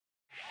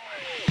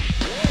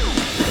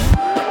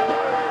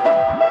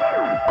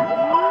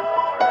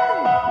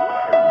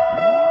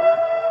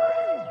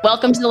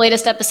welcome to the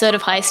latest episode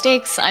of High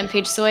Stakes. I'm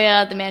Paige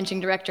Soya, the Managing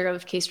Director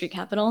of K Street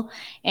Capital,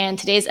 and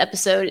today's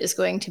episode is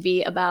going to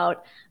be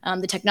about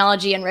the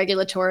technology and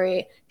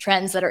regulatory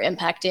trends that are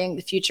impacting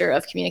the future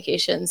of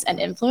communications and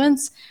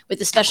influence, with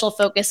a special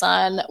focus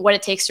on what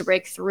it takes to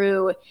break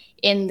through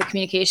in the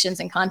communications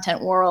and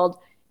content world,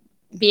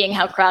 being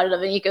how crowded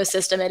of an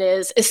ecosystem it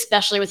is,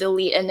 especially with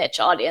elite and niche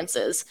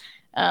audiences.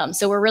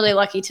 So we're really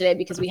lucky today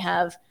because we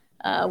have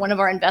one of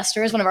our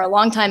investors, one of our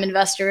longtime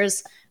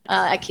investors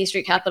at K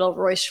Street Capital,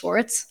 Roy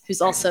Schwartz,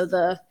 who's also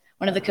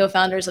one of the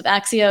co-founders of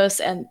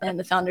Axios and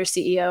the founder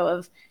CEO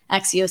of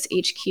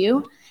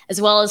AxiosHQ, as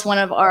well as one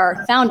of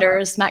our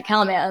founders, Matt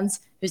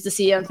Calamans, who's the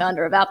CEO and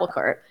founder of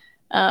Applecart.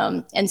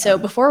 And so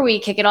before we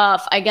kick it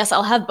off, I guess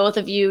I'll have both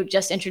of you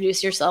just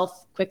introduce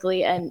yourself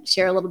quickly and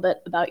share a little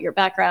bit about your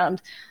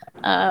background.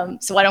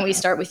 So why don't we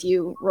start with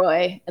you,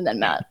 Roy, and then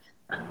Matt.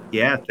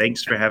 Yeah,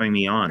 thanks for having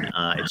me on.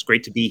 It's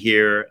great to be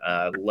here.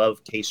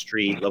 Love K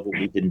Street, love what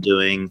we've been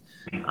doing.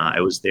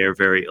 I was there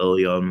very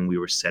early on when we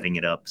were setting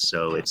it up,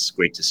 so it's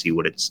great to see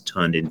what it's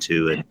turned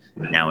into, and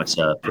now it's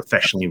a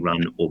professionally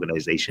run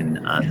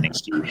organization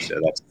thanks to you, so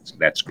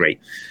that's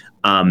great.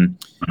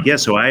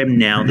 So I am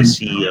now the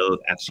CEO of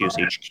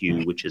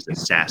AxiosHQ, which is a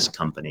SaaS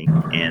company,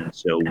 and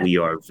so we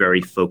are very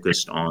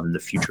focused on the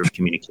future of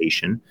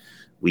communication.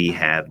 We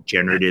have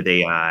generative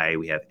AI,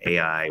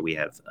 we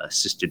have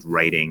assisted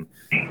writing,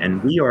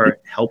 and we are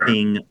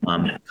helping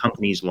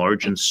companies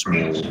large and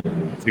small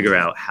figure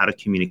out how to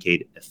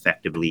communicate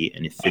effectively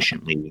and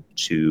efficiently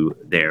to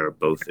their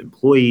both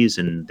employees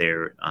and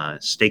their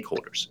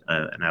stakeholders.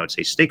 And I would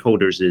say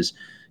stakeholders is,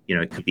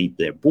 it could be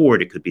their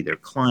board, it could be their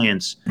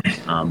clients,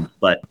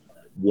 but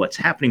what's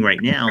happening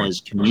right now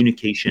is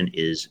communication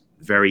is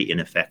very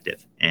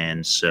ineffective.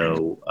 And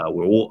so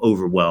we're all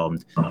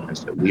overwhelmed. And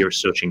so we are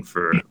searching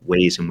for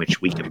ways in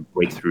which we can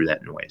break through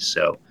that noise.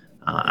 So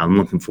I'm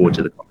looking forward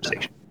to the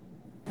conversation.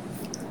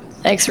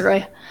 Thanks,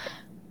 Roy.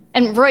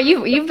 And Roy,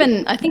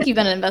 I think you've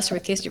been an investor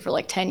with K Street for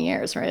like 10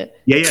 years, right?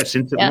 Yeah,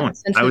 since it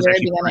launched. Since I was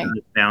actually beginning. part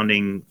of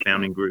the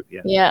founding group.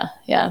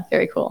 Yeah,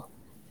 very cool.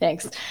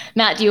 Thanks.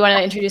 Matt, do you want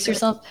to introduce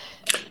yourself?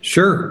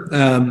 Sure.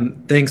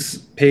 Thanks,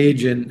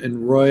 Paige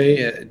and Roy.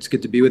 It's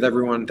good to be with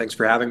everyone. Thanks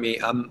for having me.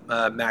 I'm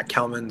Matt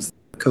Kalmans,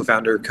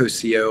 co-founder,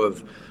 co-CEO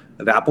of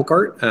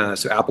Applecart.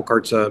 So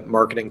Applecart's a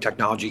marketing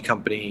technology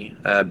company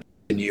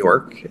in New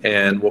York.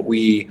 And what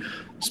we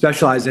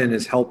specialize in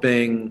is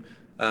helping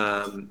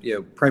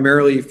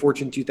primarily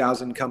Fortune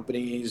 2000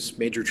 companies,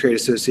 major trade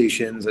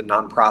associations, and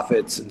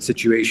nonprofits in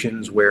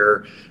situations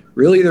where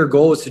really their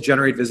goal is to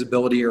generate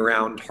visibility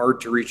around hard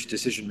to reach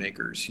decision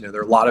makers. There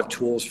are a lot of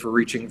tools for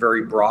reaching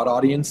very broad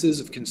audiences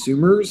of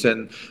consumers,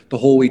 and the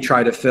hole we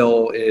try to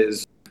fill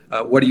is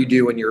what do you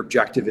do when your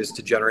objective is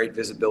to generate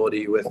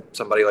visibility with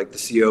somebody like the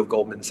CEO of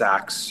Goldman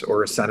Sachs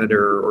or a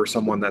senator or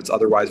someone that's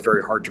otherwise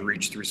very hard to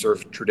reach through sort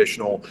of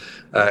traditional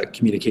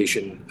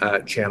communication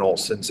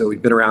channels. And so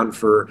we've been around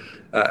for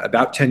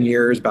about 10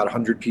 years, about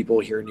 100 people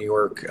here in New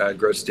York,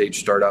 growth stage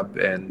startup,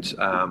 and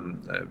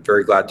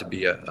very glad to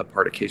be a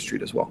part of K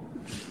Street as well.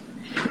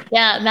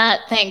 Yeah, Matt,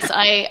 thanks.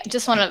 I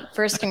just want to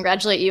first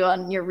congratulate you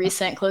on your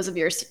recent close of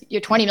your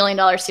 $20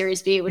 million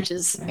Series B, which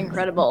is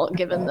incredible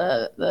given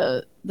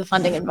the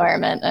funding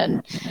environment,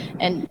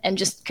 and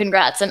just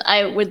congrats. And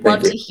I would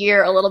love to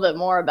hear a little bit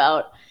more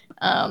about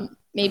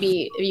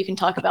maybe you can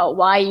talk about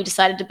why you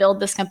decided to build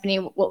this company,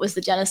 what was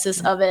the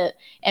genesis of it,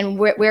 and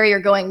where you're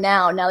going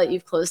now that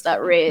you've closed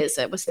that raise.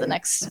 What's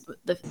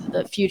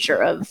the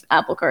future of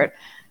Applecart?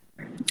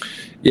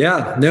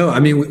 Yeah, no,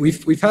 I mean,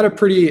 we've had a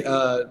pretty,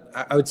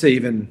 I would say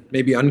even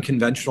maybe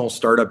unconventional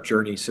startup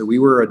journey. So we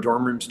were a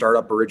dorm room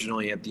startup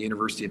originally at the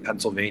University of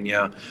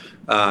Pennsylvania.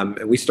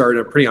 And we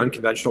started a pretty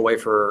unconventional way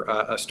for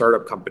a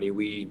startup company.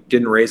 We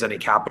didn't raise any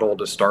capital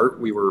to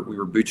start. We were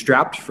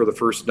bootstrapped for the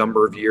first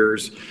number of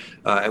years.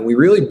 And we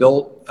really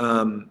built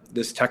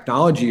this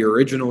technology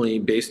originally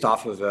based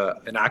off of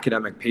an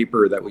academic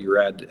paper that we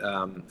read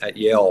at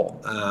Yale,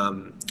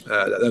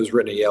 that was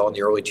written at Yale in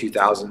the early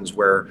 2000s,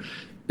 where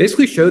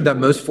basically showed that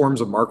most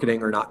forms of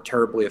marketing are not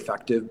terribly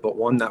effective, but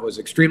one that was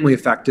extremely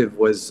effective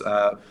was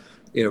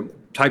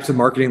types of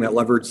marketing that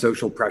leverage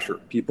social pressure.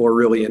 People are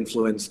really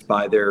influenced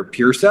by their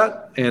peer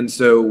set. And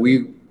so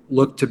we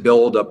looked to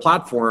build a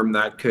platform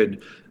that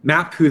could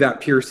map who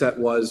that peer set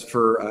was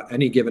for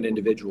any given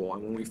individual.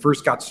 And when we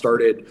first got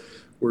started,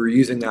 we were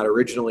using that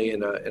originally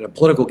in a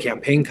political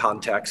campaign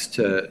context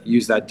to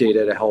use that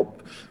data to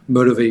help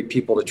motivate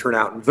people to turn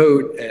out and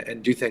vote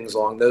and do things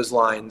along those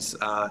lines.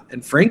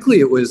 And frankly,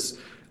 it was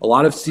a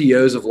lot of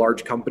CEOs of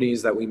large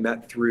companies that we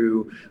met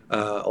through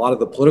a lot of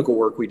the political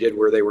work we did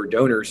where they were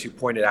donors who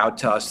pointed out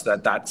to us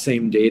that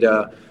same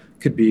data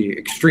could be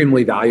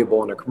extremely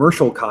valuable in a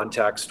commercial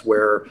context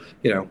where,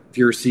 if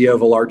you're a CEO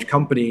of a large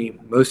company,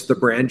 most of the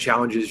brand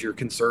challenges you're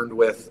concerned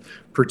with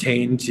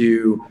pertain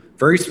to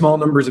very small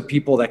numbers of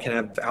people that can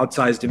have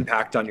outsized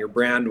impact on your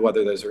brand,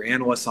 whether those are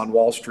analysts on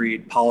Wall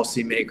Street,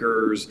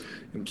 policymakers,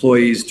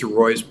 employees, to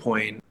Roy's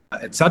point.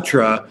 et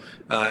cetera.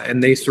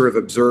 And they sort of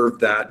observed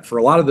that for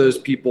a lot of those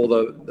people,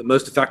 the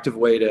most effective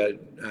way to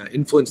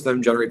influence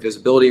them, generate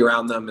visibility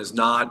around them, is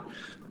not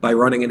by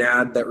running an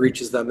ad that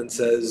reaches them and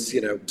says,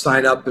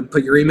 sign up and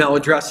put your email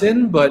address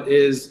in, but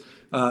is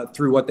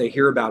through what they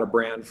hear about a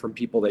brand from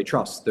people they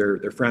trust,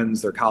 their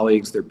friends, their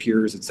colleagues, their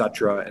peers, et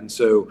cetera. And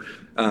so,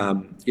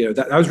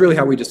 that was really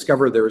how we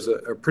discovered there was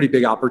a pretty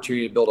big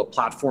opportunity to build a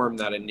platform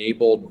that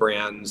enabled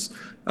brands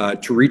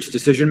to reach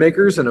decision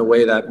makers in a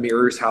way that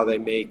mirrors how they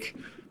make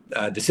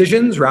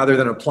decisions, rather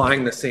than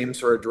applying the same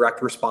sort of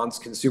direct response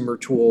consumer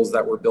tools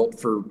that were built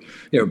for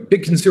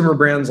big consumer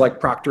brands like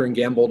Procter and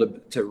Gamble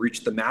to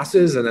reach the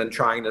masses, and then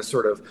trying to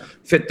sort of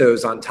fit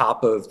those on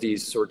top of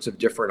these sorts of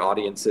different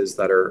audiences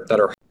that are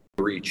hard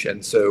to reach.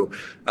 And so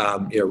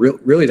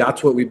really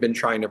that's what we've been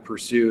trying to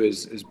pursue,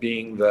 is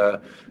being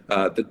the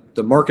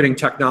marketing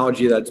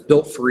technology that's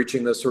built for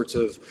reaching those sorts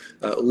of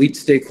elite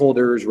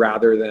stakeholders,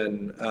 rather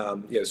than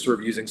sort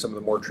of using some of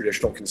the more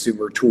traditional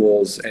consumer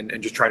tools and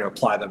just trying to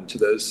apply them to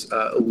those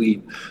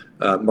elite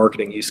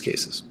marketing use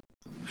cases.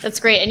 That's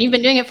great. And you've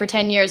been doing it for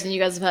 10 years and you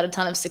guys have had a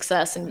ton of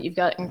success, and you've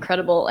got an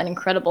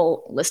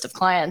incredible list of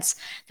clients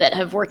that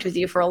have worked with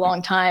you for a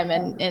long time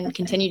and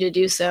continue to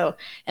do so.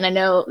 And I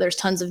know there's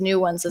tons of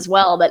new ones as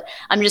well, but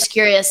I'm just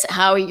curious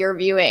how you're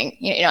viewing,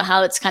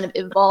 how it's kind of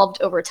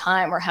evolved over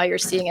time, or how you're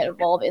seeing it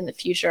evolve in the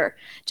future,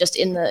 just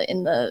in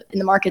the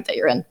market that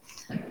you're in.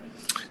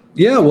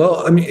 Yeah,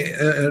 well, I mean,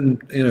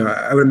 and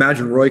I would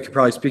imagine Roy could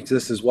probably speak to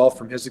this as well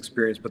from his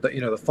experience. But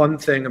the fun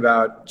thing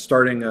about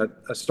starting a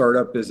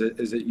startup is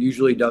it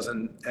usually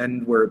doesn't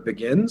end where it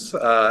begins,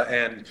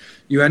 and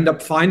you end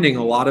up finding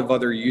a lot of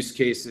other use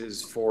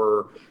cases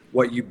for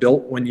what you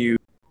built when you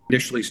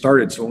initially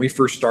started. So when we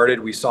first started,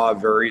 we saw a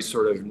very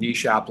sort of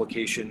niche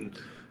application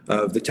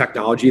of the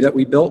technology that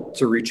we built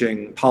to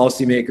reaching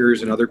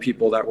policymakers and other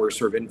people that were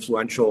sort of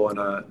influential in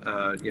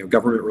a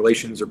government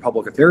relations or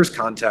public affairs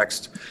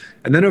context.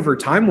 And then over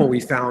time, what we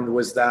found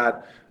was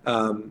that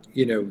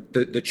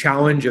the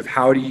challenge of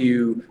how do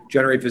you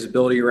generate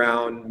visibility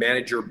around,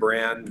 manage your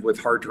brand with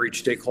hard to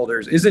reach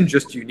stakeholders isn't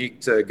just unique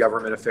to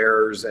government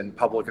affairs and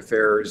public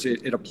affairs.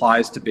 It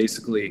applies to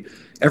basically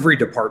every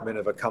department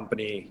of a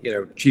company.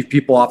 Chief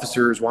people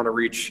officers want to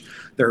reach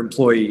their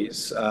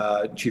employees.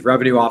 Chief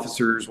revenue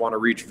officers want to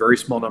reach very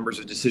small numbers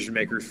of decision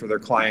makers for their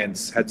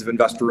clients. Heads of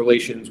investor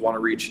relations want to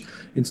reach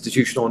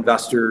institutional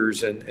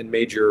investors and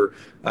major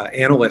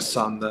analysts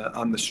on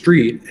the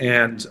street.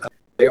 And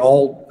they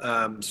all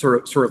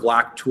sort of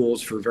lack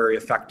tools for very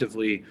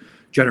effectively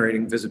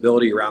generating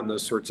visibility around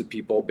those sorts of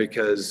people,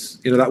 because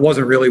that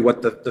wasn't really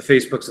what the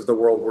Facebooks of the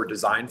world were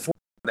designed for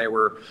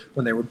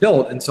when they were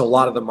built. And so a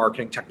lot of the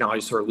marketing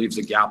technology sort of leaves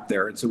a gap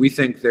there. And so we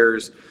think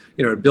there's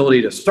an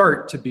ability to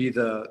start to be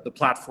the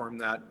platform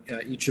that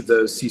each of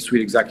those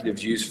C-suite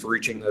executives use for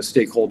reaching those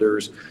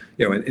stakeholders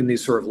in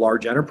these sort of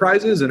large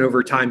enterprises, and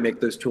over time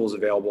make those tools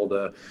available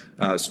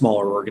to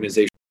smaller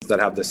organizations that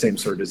have the same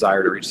sort of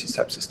desire to reach these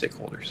types of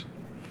stakeholders.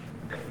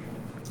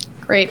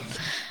 Great.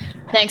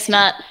 Thanks,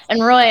 Matt.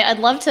 And Roy, I'd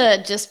love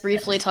to just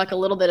briefly talk a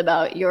little bit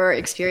about your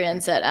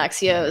experience at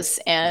Axios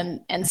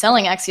and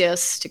selling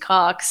Axios to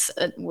Cox,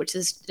 which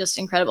is just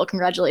incredible.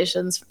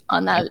 Congratulations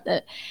on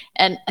that.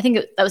 And I think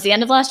that was the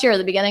end of last year or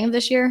the beginning of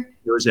this year?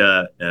 It was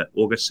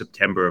August,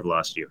 September of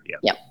last year.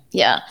 Yeah.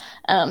 Yeah.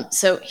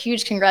 So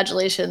huge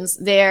congratulations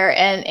there.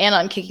 And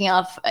on kicking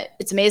off,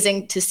 it's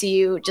amazing to see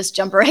you just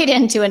jump right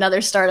into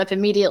another startup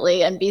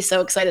immediately and be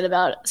so excited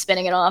about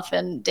spinning it off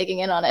and digging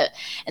in on it.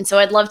 And so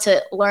I'd love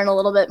to learn a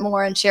little bit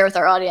more and share with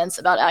our audience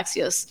about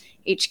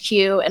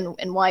AxiosHQ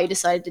and why you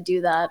decided to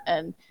do that.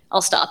 And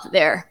I'll stop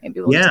there.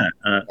 Maybe we'll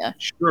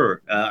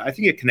Sure. I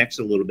think it connects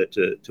a little bit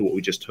to what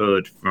we just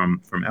heard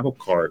from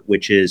Applecart,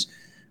 which is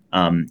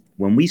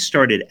when we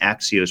started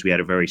Axios, we had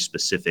a very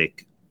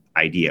specific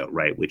idea,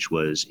 right, which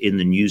was in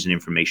the news and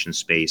information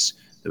space.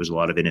 There was a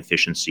lot of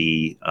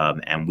inefficiency,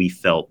 and we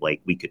felt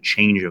like we could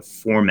change a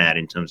format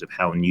in terms of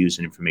how news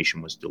and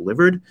information was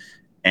delivered,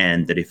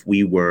 and that if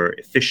we were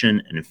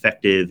efficient and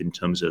effective in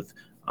terms of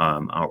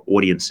our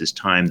audience's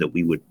time, that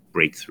we would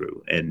break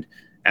through. And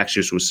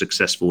Axios was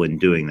successful in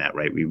doing that,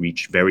 right? We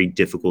reach very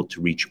difficult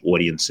to reach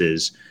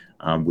audiences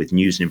with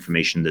news and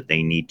information that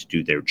they need to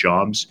do their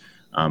jobs.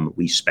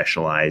 We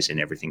specialize in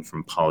everything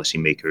from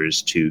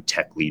policymakers to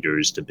tech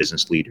leaders to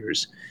business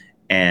leaders.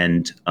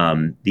 And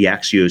the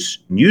Axios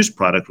news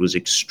product was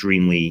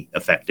extremely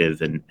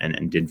effective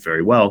and did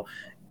very well.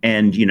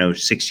 And,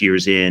 6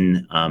 years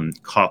in,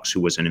 Cox, who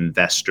was an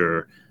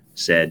investor,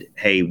 said,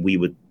 hey, we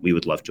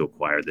would love to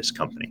acquire this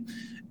company.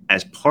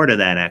 As part of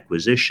that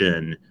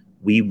acquisition,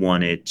 we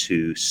wanted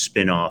to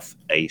spin off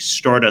a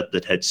startup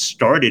that had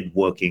started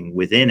working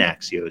within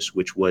Axios,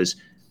 which was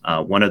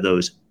one of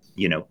those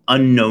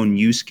unknown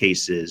use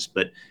cases.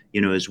 But,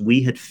 as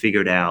we had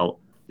figured out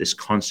this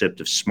concept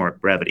of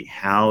smart brevity,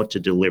 how to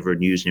deliver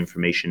news and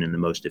information in the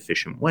most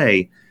efficient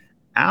way,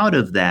 out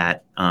of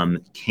that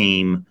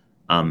came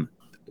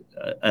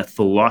a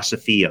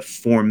philosophy, a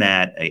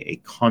format, a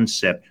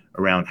concept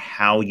around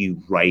how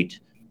you write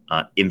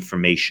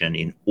information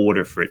in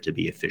order for it to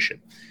be efficient.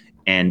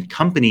 And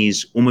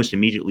companies almost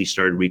immediately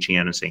started reaching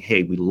out and saying,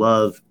 hey, we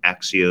love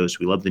Axios,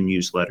 we love the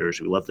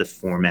newsletters, we love the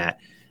format.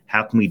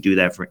 How can we do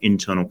that for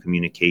internal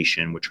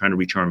communication? We're trying to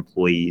reach our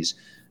employees.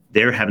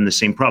 They're having the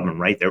same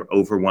problem, right? They're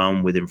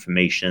overwhelmed with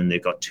information.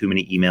 They've got too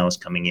many emails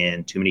coming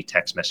in, too many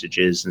text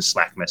messages and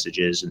Slack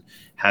messages. And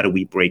how do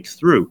we break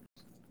through?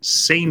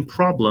 Same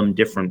problem,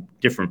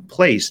 different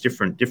place,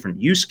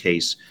 different use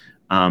case.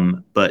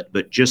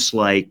 But just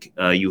like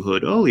you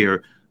heard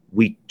earlier,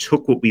 we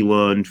took what we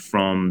learned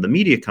from the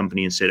media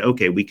company and said,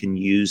 okay, we can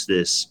use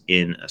this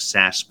in a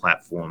SaaS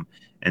platform.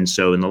 And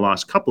so in the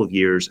last couple of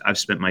years, I've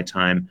spent my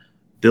time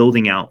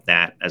building out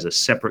that as a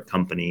separate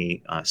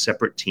company, a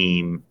separate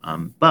team,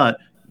 but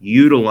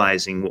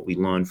utilizing what we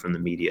learned from the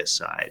media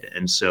side.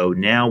 And so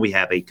now we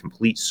have a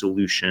complete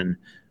solution.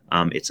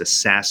 It's a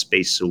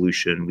SaaS-based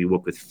solution. We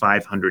work with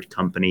 500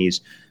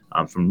 companies,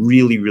 from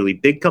really, really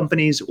big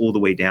companies all the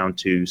way down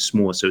to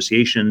small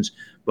associations.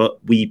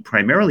 But we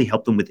primarily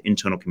help them with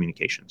internal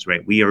communications,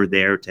 right? We are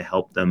there to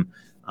help them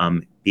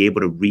be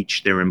able to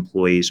reach their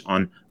employees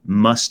on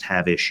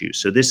must-have issues.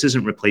 So this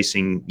isn't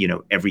replacing,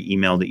 every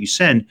email that you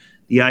send.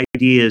 The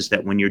idea is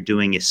that when you're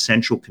doing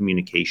essential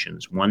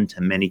communications,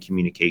 one-to-many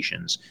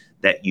communications,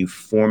 that you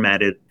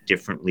format it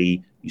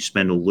differently, you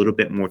spend a little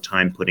bit more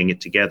time putting it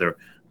together,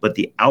 but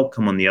the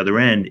outcome on the other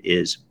end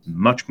is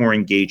much more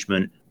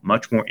engagement,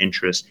 much more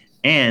interest,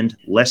 and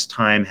less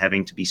time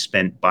having to be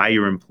spent by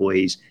your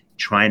employees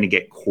trying to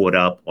get caught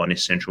up on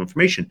essential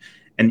information.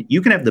 And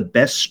you can have the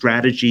best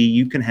strategy,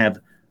 you can have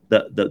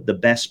the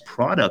best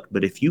product,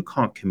 but if you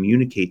can't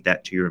communicate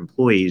that to your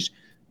employees,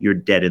 you're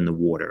dead in the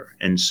water.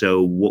 And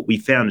so what we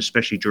found,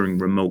 especially during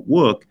remote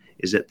work,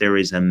 is that there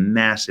is a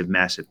massive,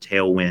 massive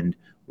tailwind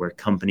where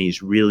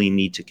companies really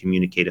need to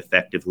communicate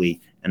effectively,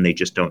 and they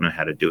just don't know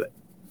how to do it.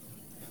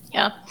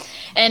 Yeah.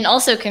 And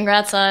also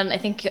congrats on, I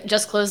think,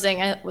 just closing,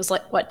 it was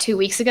 2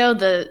 weeks ago,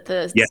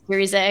 the Yeah.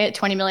 Series A,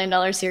 $20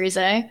 million Series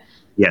A.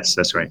 Yes,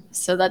 that's right.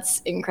 So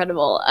that's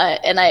incredible.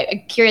 And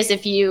I'm curious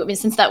if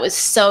since that was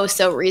so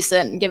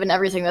recent, given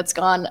everything that's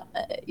gone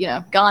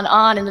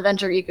on in the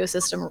venture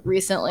ecosystem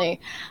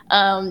recently,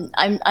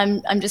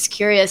 I'm just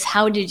curious,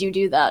 how did you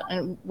do that?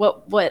 And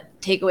what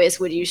takeaways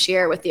would you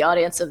share with the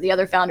audience of the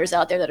other founders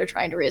out there that are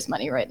trying to raise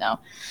money right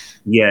now?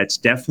 Yeah, it's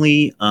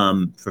definitely,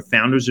 for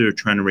founders that are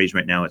trying to raise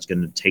right now, it's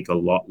going to take a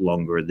lot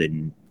longer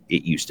than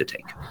it used to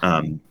take.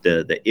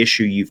 The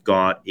issue you've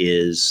got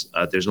is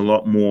there's a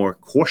lot more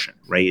caution,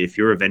 right? If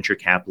you're a venture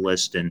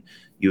capitalist and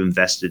you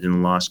invested in the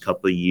last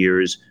couple of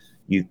years,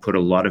 you put a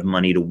lot of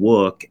money to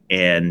work,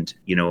 and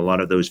a lot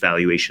of those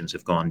valuations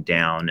have gone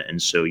down, and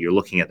so you're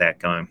looking at that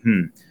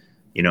going,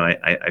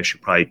 I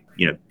should probably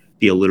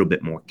be a little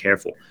bit more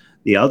careful.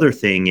 The other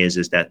thing is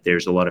that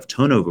there's a lot of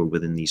turnover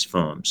within these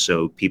firms.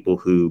 So people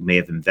who may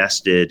have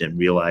invested and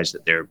realized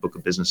that their book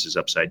of business is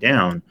upside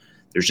down,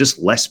 there's just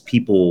less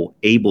people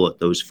able at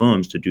those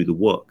firms to do the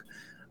work.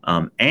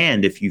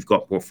 And if you've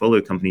got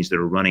portfolio companies that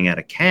are running out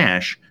of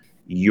cash,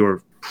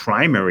 your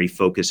primary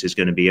focus is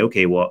going to be,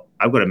 okay, well,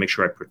 I've got to make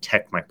sure I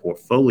protect my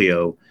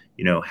portfolio.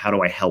 How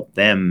do I help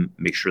them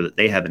make sure that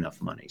they have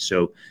enough money?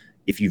 So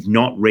if you've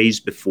not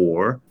raised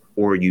before,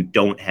 or you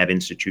don't have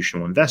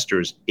institutional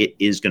investors, it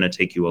is going to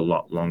take you a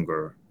lot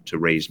longer to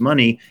raise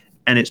money.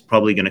 And it's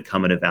probably going to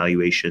come at a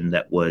valuation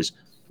that was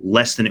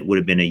less than it would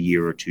have been a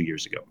year or 2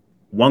 years ago.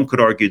 One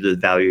could argue that the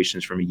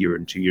valuations from a year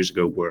and 2 years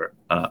ago were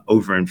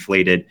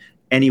overinflated.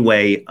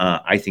 Anyway,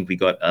 I think we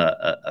got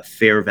a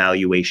fair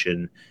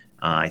valuation.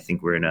 I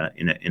think we're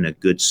in a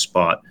good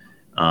spot.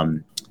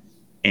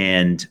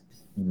 And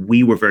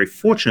we were very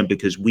fortunate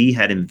because we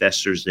had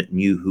investors that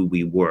knew who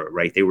we were,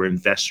 right? They were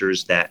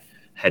investors that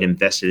had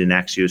invested in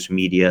Axios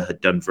Media,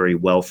 had done very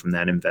well from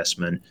that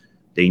investment.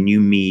 They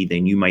knew me, they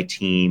knew my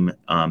team,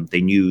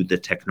 they knew the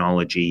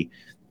technology.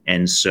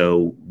 And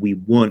so we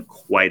weren't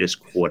quite as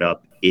caught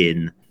up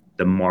in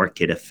the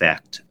market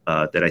effect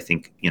that I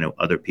think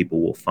other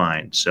people will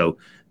find. So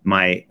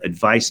my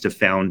advice to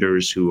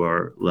founders who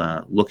are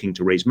looking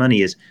to raise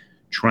money is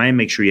try and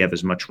make sure you have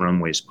as much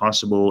runway as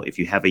possible. If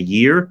you have a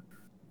year,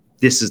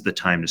 this is the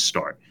time to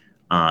start.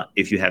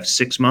 If you have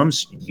 6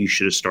 months, you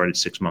should have started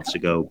 6 months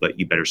ago, but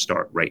you better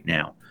start right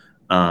now.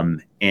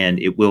 And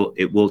it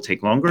will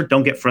take longer.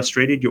 Don't get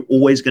frustrated. You're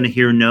always going to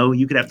hear no.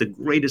 You could have the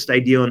greatest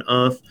idea on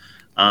earth.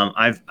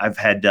 I've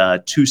had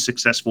 2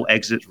 successful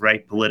exits,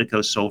 right?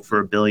 Politico sold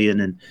for $1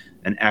 billion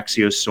and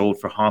Axios sold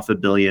for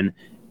 $500 million,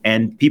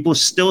 and people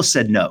still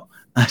said no.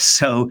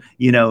 So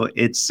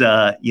it's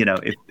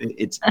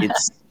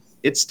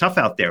tough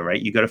out there, right?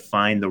 You got to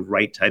find the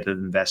right type of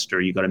investor.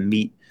 You got to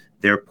meet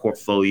their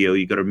portfolio.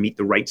 You got to meet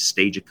the right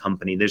stage of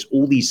company. There's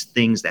all these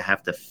things that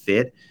have to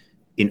fit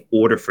in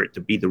order for it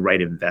to be the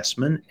right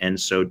investment. And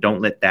so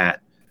don't let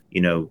that,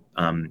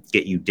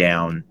 get you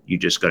down. You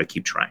just got to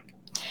keep trying.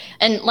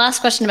 And last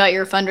question about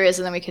your fundraise,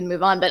 and then we can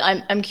move on. But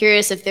I'm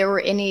curious if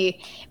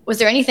was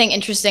there anything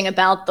interesting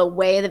about the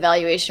way the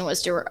valuation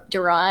was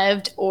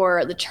derived,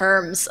 or the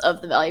terms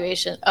of the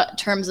valuation,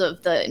 terms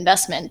of the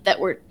investment that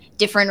were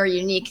different or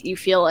unique? You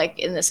feel like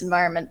in this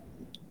environment,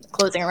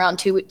 closing around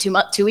two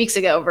weeks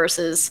ago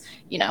versus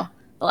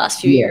the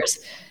last few years?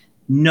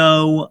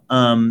 No.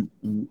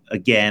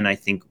 Again, I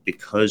think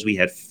because we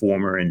had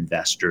former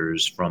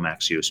investors from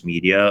Axios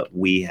Media,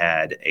 we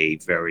had a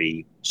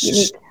very,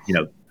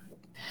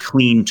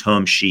 clean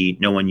term sheet,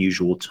 no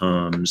unusual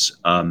terms,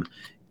 and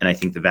I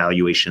think the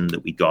valuation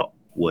that we got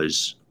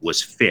was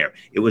fair.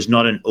 It was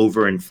not an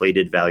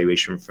overinflated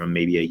valuation from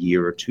maybe a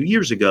year or 2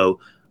 years ago,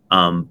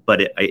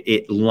 but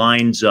it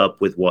lines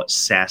up with what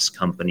SaaS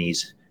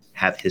companies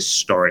have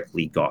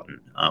historically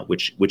gotten,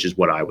 which is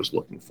what I was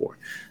looking for.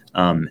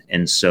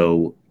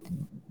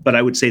 But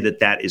I would say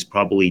that is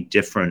probably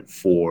different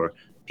for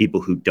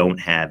people who don't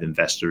have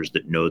investors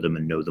that know them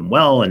and know them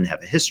well and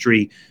have a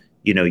history.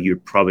 You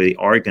probably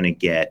are going to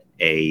get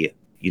a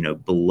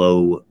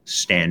below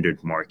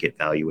standard market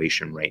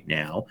valuation right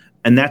now,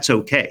 and that's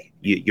okay.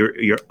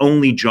 Your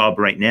only job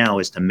right now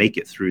is to make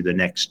it through the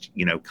next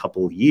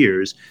couple of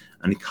years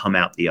and come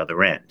out the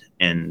other end.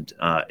 And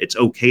it's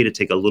okay to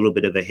take a little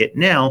bit of a hit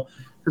now,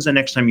 because the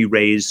next time you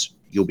raise,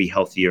 you'll be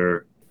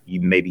healthier.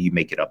 Maybe you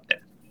make it up then.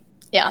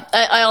 Yeah,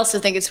 I also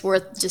think it's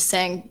worth just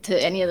saying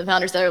to any of the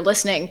founders that are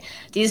listening,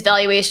 these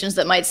valuations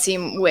that might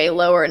seem way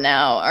lower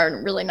now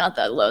are really not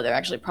that low. They're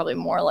actually probably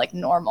more like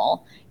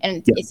normal.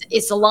 And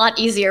it's a lot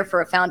easier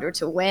for a founder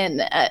to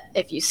win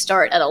if you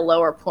start at a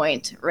lower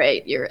point,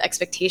 right? Your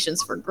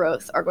expectations for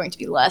growth are going to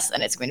be less,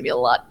 and it's going to be a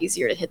lot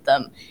easier to hit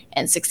them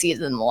and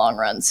succeed in the long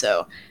run.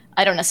 So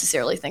I don't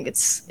necessarily think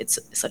it's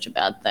such a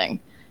bad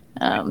thing.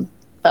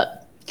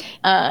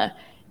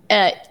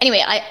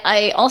 Anyway,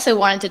 I also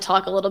wanted to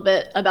talk a little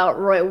bit about,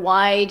 Roy,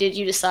 why did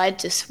you decide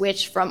to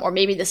switch from, or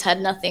maybe this had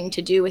nothing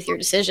to do with your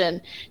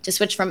decision, to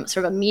switch from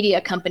sort of a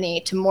media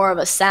company to more of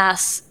a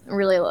SaaS,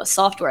 really a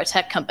software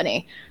tech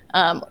company?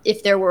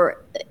 If there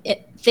were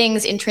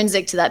things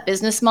intrinsic to that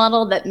business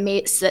model that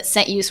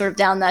sent you sort of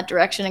down that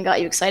direction and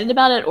got you excited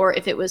about it, or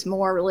if it was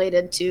more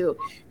related to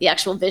the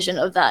actual vision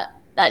of that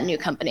new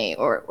company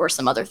or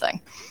some other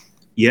thing?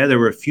 Yeah, there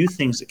were a few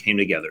things that came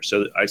together.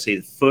 So I'd say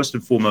first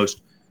and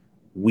foremost,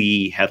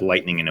 we had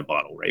lightning in a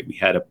bottle, right? We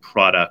had a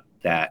product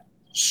that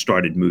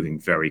started moving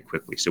very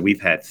quickly. So we've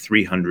had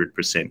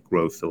 300%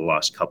 growth for the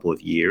last couple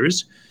of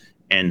years.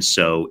 And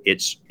so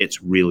it's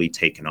really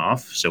taken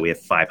off. So we have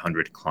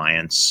 500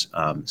 clients,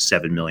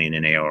 7 million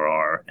in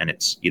ARR, and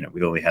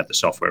we've only had the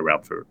software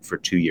around for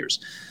 2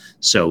 years.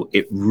 So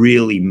it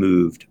really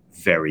moved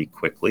very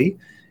quickly.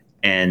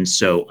 And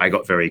so I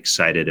got very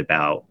excited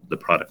about the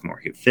product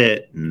market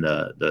fit and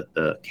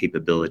the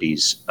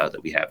capabilities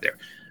that we have there.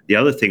 The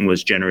other thing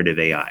was generative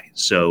AI.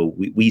 So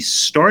we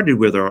started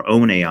with our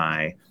own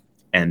AI,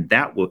 and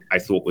that I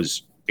thought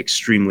was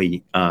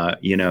extremely,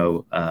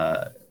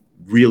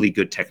 really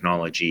good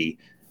technology,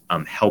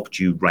 helped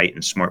you write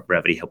in smart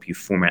brevity, helped you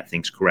format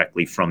things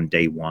correctly from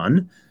day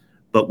one.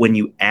 But when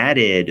you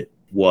added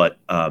what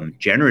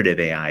generative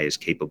AI is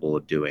capable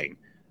of doing,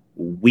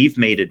 we've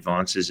made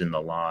advances in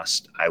the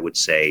last, I would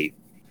say,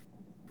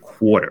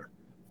 quarter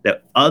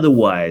that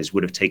otherwise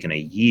would have taken a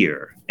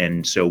year.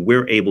 And so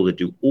we're able to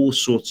do all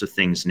sorts of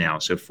things now.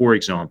 So for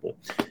example,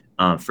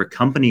 for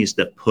companies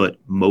that put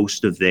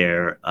most of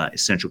their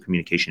essential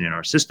communication in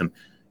our system,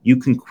 you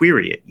can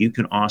query it. You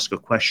can ask a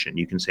question.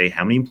 You can say,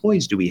 how many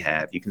employees do we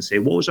have? You can say,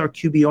 what was our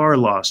QBR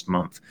last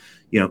month?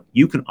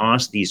 You can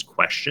ask these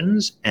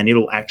questions and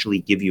it'll actually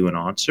give you an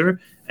answer.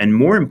 And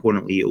more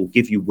importantly, it will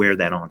give you where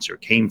that answer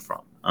came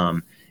from.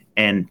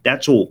 And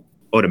that's all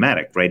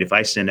automatic, right? If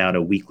I send out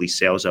a weekly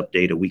sales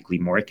update, a weekly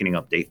marketing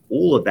update,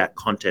 all of that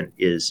content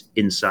is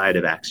inside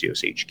of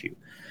AxiosHQ.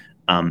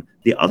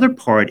 The other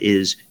part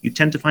is you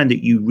tend to find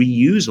that you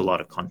reuse a lot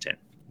of content,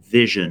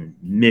 vision,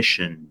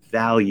 mission,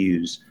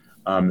 values,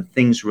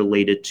 things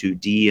related to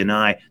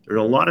D&I. There are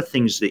a lot of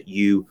things that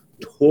you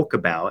talk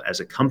about as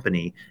a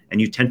company,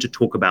 and you tend to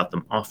talk about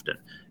them often.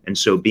 And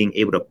so being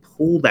able to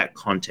pull that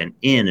content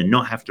in and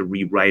not have to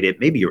rewrite it,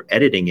 maybe you're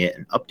editing it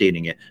and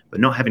updating it, but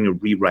not having to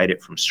rewrite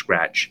it from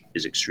scratch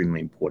is extremely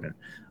important.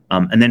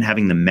 And then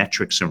having the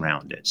metrics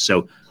around it.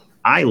 So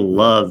I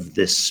love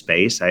this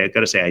space. I got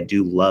to say, I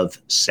do love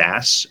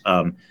SaaS.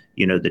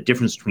 The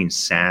difference between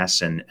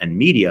SaaS and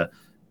media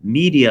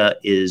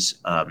is,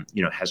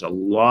 has a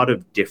lot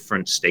of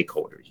different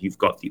stakeholders. You've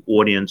got the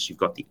audience, you've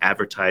got the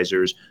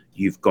advertisers,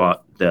 you've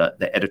got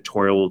the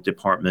editorial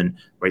department,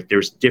 right?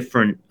 There's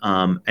different,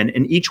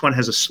 and each one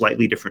has a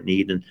slightly different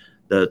need. And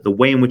the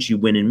way in which you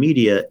win in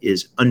media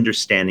is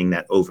understanding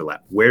that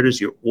overlap. Where does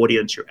your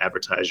audience, your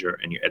advertiser,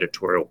 and your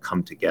editorial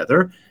come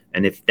together?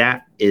 And if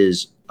that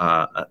is,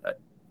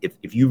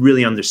 if you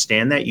really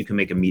understand that, you can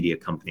make a media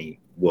company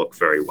work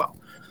very well.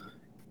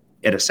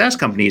 At a SaaS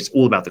company, it's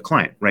all about the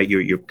client, right?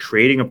 You're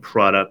creating a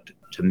product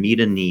to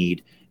meet a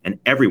need, and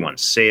everyone,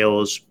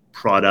 sales,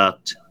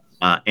 product,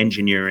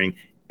 engineering,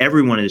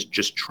 everyone is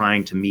just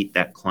trying to meet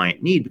that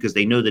client need, because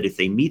they know that if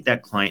they meet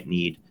that client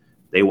need,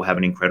 they will have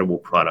an incredible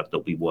product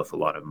that'll be worth a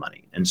lot of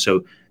money. And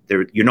so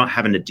you're not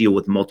having to deal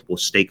with multiple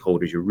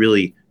stakeholders. You're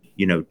really,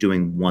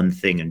 doing one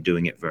thing and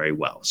doing it very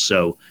well.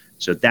 So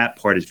that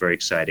part is very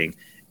exciting.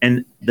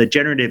 And the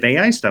generative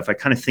AI stuff, I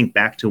kind of think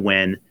back to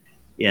when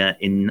yeah,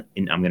 I'm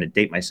going to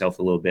date myself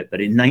a little bit,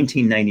 but in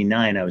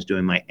 1999, I was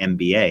doing my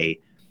MBA,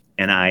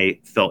 and I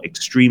felt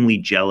extremely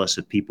jealous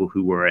of people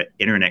who were at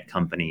internet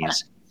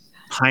companies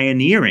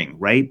pioneering,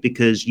 right?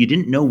 Because you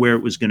didn't know where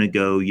it was going to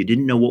go, you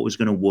didn't know what was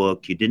going to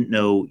work, you didn't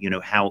know,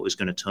 how it was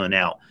going to turn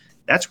out.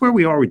 That's where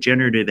we are with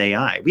generative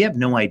AI. We have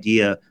no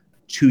idea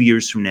 2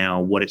 years from now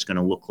what it's going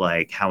to look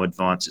like, how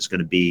advanced it's going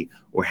to be,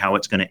 or how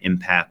it's going to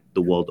impact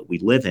the world that we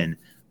live in.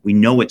 We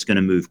know it's going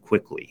to move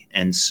quickly,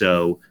 and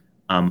so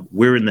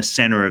we're in the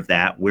center of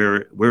that.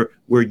 We're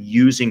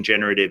using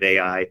generative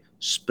AI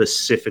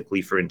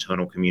specifically for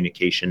internal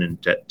communication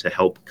and to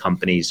help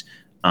companies,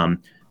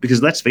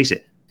 because let's face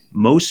it,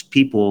 most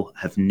people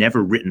have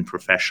never written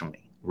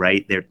professionally,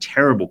 right? They're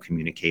terrible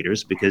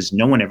communicators because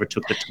no one ever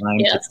took the time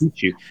to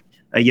teach you.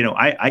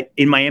 I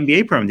in my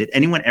MBA program, did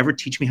anyone ever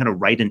teach me how to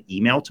write an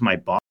email to my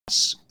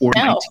boss or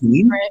my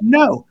team? Right.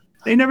 No,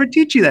 they never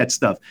teach you that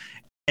stuff.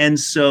 And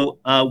so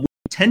we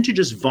tend to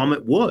just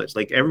vomit words.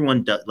 Like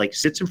everyone does, like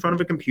sits in front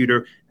of a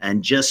computer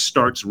and just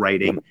starts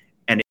writing,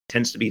 and it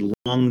tends to be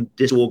long,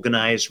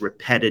 disorganized,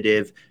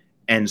 repetitive.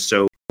 And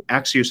so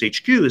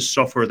AxiosHQ is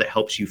software that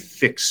helps you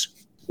fix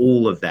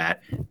all of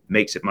that,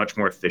 makes it much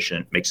more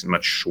efficient, makes it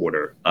much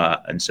shorter.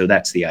 And so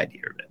that's the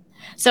idea of it.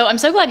 So I'm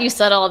so glad you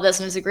said all of this,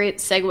 and it's a great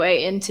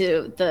segue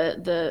into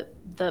the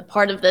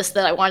part of this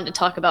that I wanted to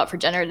talk about for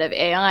generative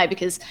AI,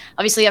 because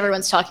obviously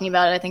everyone's talking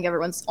about it. I think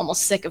everyone's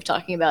almost sick of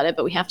talking about it,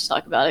 but we have to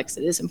talk about it because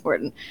it is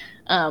important.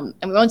 And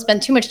we won't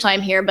spend too much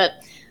time here, but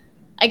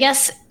I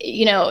guess,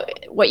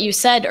 what you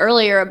said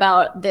earlier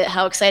about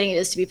how exciting it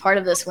is to be part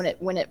of this when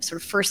it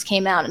sort of first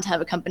came out, and to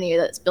have a company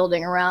that's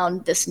building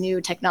around this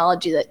new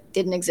technology that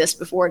didn't exist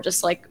before,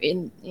 just like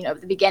in,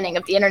 the beginning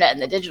of the internet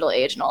and the digital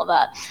age and all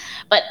that.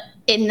 But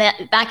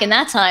back in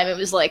that time, it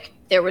was like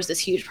there was this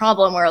huge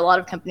problem where a lot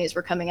of companies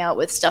were coming out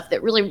with stuff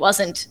that really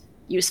wasn't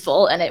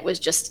useful, and it was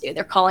just,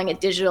 they're calling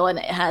it digital, and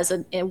it has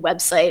a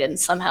website, and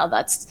somehow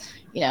that's,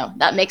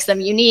 that makes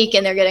them unique,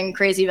 and they're getting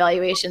crazy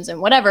valuations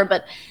and whatever.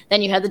 But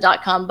then you had the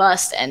dot-com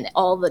bust, and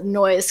all the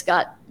noise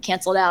got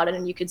canceled out,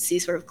 and you could see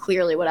sort of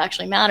clearly what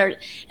actually mattered.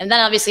 And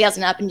that obviously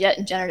hasn't happened yet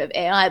in generative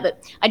AI,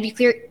 but I'd be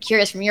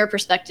curious from your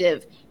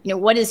perspective,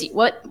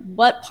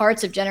 what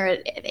parts of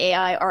generative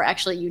AI are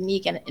actually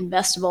unique and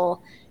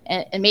investable,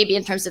 and maybe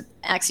in terms of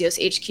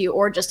AxiosHQ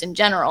or just in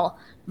general,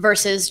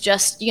 versus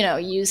just,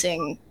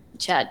 using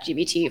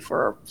ChatGPT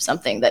for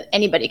something that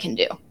anybody can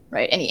do,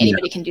 right?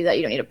 Anybody can do that.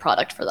 You don't need a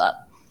product for that.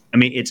 I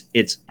mean,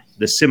 it's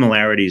the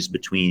similarities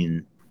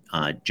between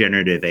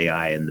generative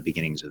AI and the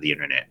beginnings of the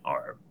internet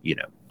are,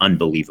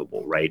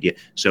 unbelievable, right?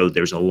 So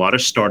there's a lot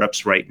of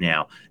startups right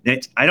now.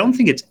 I don't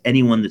think it's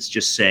anyone that's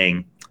just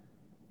saying,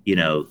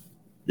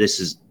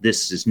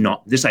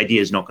 this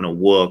idea is not going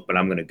to work, but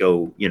I'm going to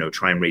go,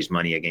 try and raise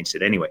money against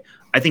it anyway.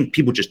 I think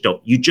people just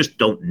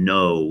don't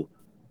know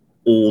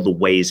all the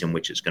ways in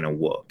which it's going to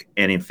work.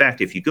 And in fact,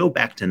 if you go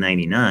back to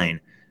 99,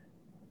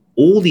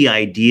 all the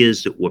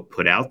ideas that were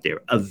put out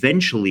there,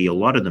 eventually a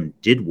lot of them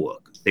did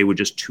work. They were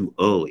just too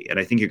early. And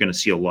I think you're going to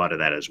see a lot of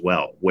that as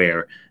well,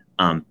 where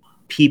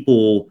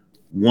people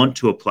want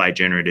to apply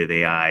generative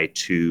AI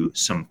to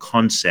some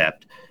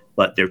concept,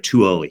 but they're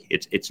too early.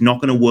 It's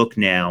not going to work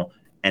now.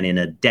 And in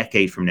a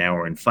decade from now,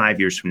 or in 5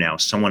 years from now,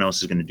 someone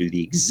else is going to do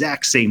the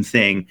exact same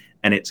thing,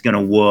 and it's going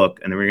to work.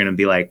 And then we're going to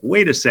be like,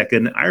 wait a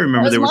second, I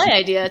remember that was my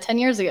idea 10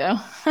 years ago.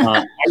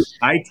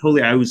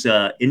 I was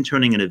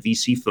interning in a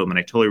VC firm, and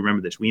I totally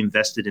remember this. We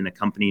invested in a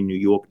company in New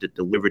York that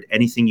delivered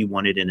anything you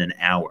wanted in an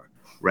hour,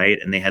 right?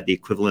 And they had the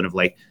equivalent of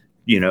like,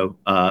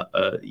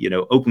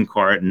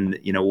 Applecart and,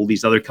 all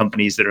these other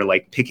companies that are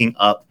like picking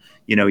up,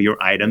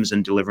 your items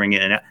and delivering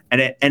it.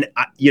 And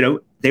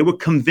they were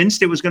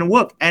convinced it was going to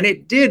work, and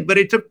it did, but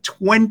it took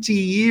 20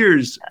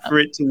 years for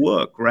it to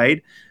work,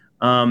 right?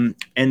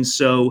 And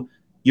so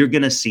you're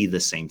going to see the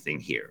same thing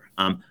here.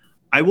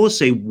 I will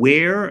say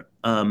where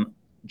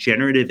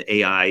generative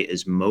AI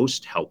is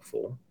most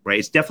helpful, right?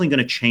 It's definitely going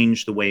to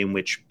change the way in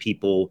which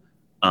people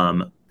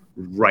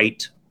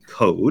write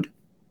code,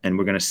 and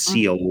we're going to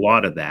see a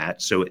lot of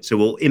that. So it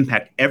will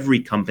impact every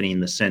company in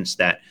the sense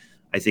that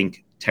I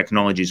think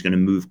technology is going to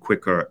move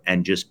quicker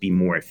and just be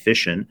more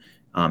efficient.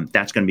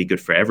 That's going to be good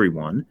for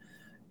everyone.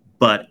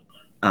 But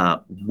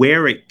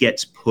where it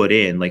gets put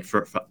in, like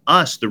for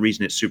us, the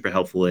reason it's super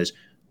helpful is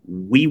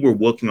we were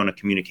working on a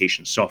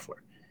communication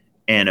software.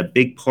 And a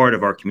big part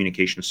of our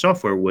communication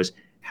software was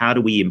how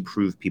do we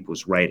improve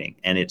people's writing?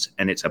 And it's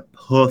a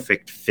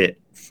perfect fit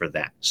for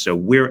that. So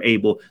we're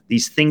able,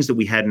 these things that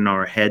we had in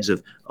our heads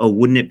of, oh,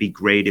 wouldn't it be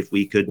great if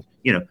we could,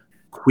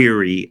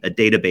 query a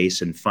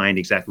database and find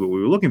exactly what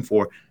we were looking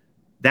for?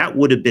 That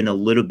would have been a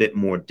little bit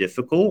more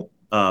difficult.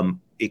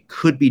 It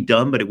could be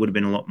done, but it would have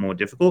been a lot more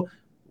difficult.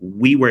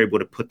 We were able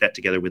to put that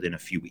together within a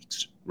few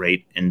weeks,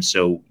 right? And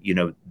so,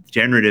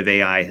 generative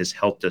AI has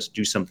helped us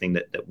do something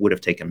that would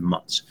have taken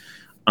months.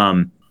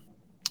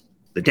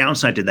 The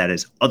downside to that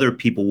is other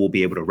people will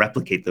be able to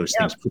replicate those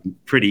things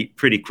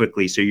pretty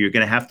quickly. So you're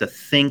going to have to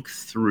think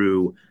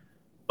through,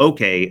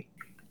 okay,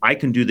 I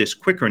can do this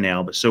quicker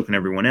now, but so can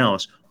everyone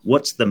else.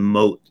 What's the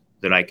moat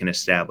that I can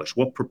establish?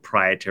 What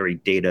proprietary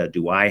data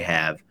do I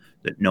have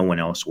that no one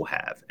else will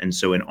have? And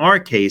so in our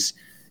case,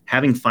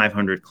 having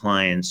 500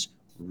 clients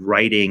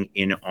writing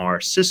in our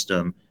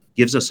system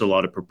gives us a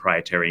lot of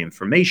proprietary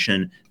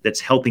information that's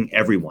helping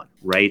everyone,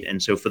 right?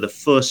 And so for the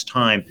first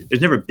time,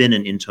 there's never been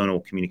an internal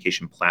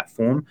communication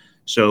platform.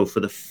 So for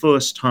the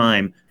first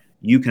time,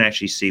 you can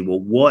actually see,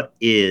 well, what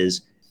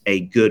is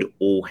a good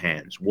all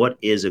hands? What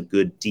is a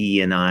good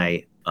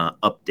D&I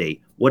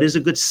update? What is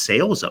a good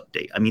sales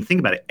update? I mean, think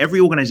about it.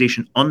 Every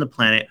organization on the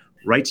planet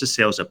writes a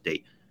sales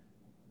update.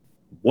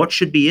 What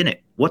should be in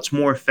it? What's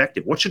more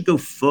effective? What should go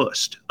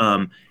first?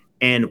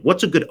 And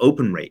what's a good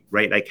open rate,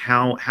 right? Like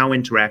how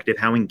interactive,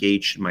 how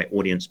engaged should my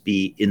audience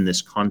be in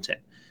this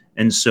content?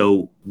 And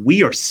so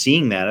we are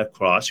seeing that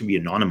across. We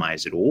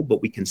anonymize it all,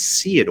 but we can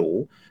see it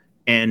all.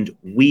 And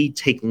we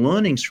take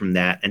learnings from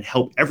that and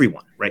help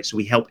everyone, right? So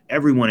we help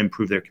everyone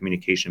improve their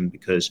communication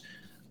because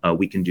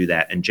we can do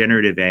that. And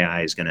generative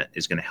AI is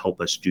gonna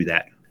help us do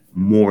that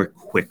more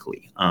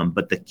quickly.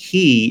 But the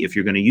key, if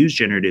you're going to use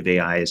generative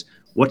AI, is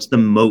what's the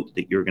moat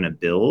that you're going to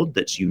build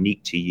that's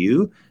unique to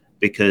you,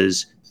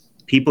 because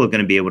people are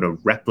going to be able to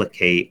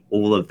replicate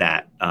all of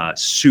that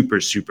super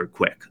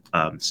quick.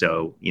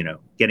 So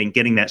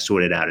getting that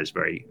sorted out is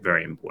very,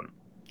 very important.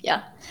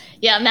 Yeah,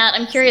 Matt,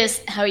 I'm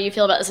curious how you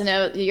feel about this. I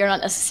know you're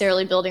not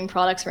necessarily building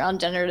products around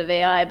generative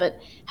AI,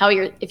 but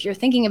if you're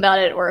thinking about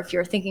it, or if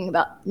you're thinking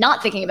about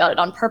not thinking about it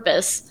on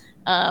purpose,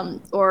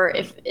 or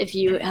if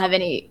you have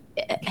any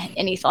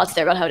thoughts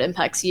there about how it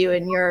impacts you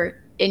in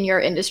your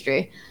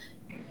industry.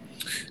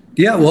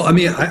 Yeah, well, I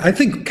mean, I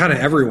think kind of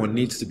everyone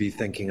needs to be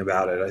thinking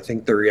about it. I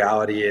think the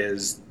reality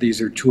is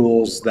these are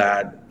tools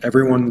that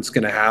everyone's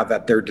going to have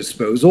at their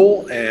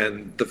disposal,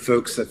 and the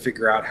folks that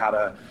figure out how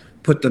to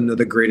put them to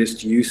the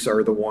greatest use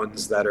are the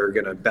ones that are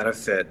going to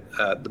benefit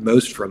the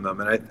most from them.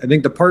 And I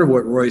think the part of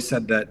what Roy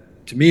said that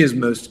to me is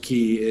most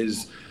key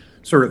is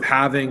sort of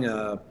having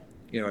a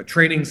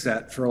training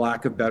set, for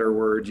lack of better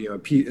words,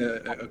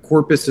 a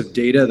corpus of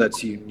data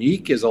that's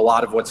unique is a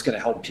lot of what's going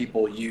to help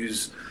people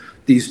use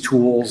these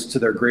tools to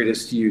their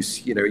greatest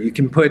use. You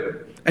can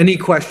put any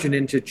question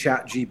into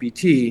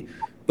ChatGPT,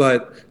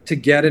 but to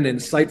get an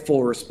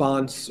insightful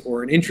response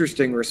or an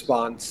interesting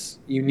response,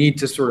 you need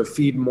to sort of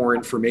feed more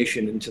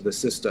information into the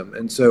system.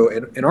 And so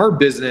in our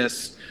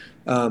business,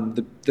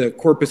 the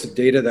corpus of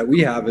data that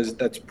we have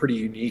that's pretty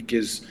unique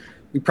is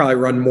we probably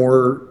run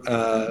more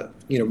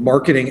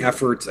marketing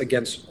efforts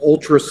against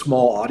ultra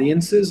small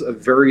audiences of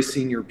very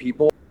senior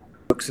people,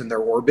 folks in their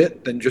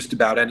orbit, than just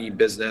about any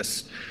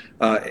business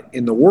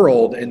in the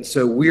world. And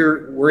so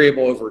we're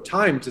able over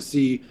time to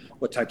see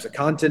what types of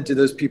content do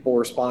those people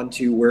respond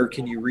to, where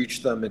can you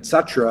reach them, et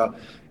cetera.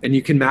 And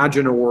you can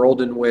imagine a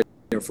world in which,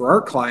 for our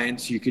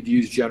clients, you could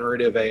use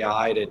generative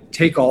AI to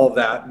take all of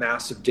that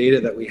massive data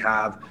that we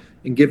have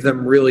and give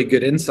them really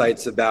good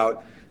insights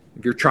about,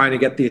 if you're trying to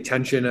get the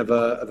attention of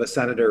a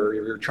senator, or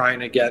you're trying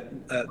to get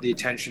the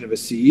attention of a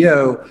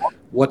CEO,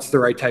 what's the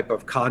right type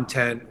of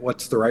content?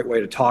 What's the right way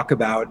to talk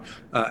about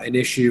an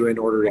issue in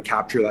order to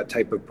capture that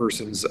type of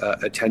person's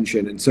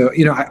attention? And so,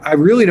 I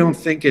really don't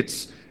think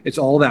it's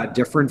all that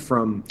different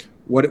from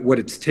what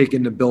it's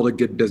taken to build a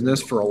good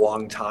business for a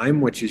long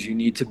time, which is you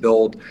need to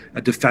build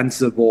a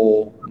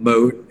defensible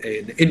moat,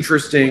 an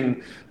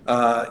interesting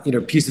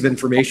piece of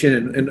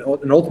information,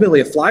 and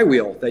ultimately a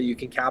flywheel that you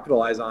can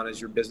capitalize on as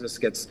your business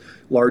gets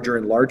larger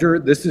and larger.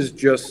 This is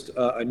just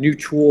a new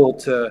tool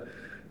to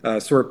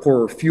sort of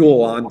pour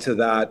fuel onto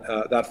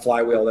that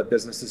flywheel that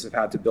businesses have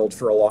had to build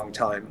for a long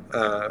time.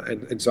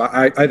 And so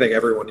I think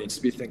everyone needs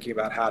to be thinking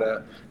about how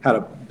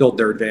to build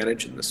their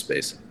advantage in this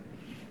space.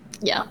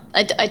 Yeah,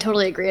 I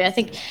totally agree. And I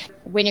think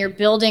when you're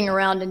building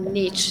around a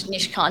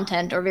niche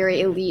content or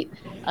very elite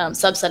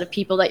subset of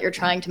people that you're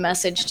trying to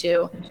message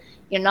to,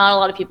 not a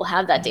lot of people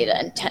have that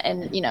data,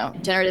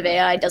 and generative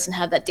AI doesn't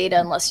have that data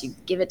unless you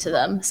give it to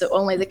them. So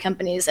only the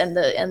companies and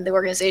the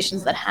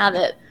organizations that have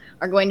it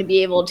are going to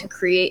be able to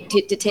create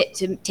to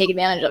take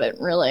advantage of it,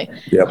 really.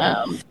 Yep.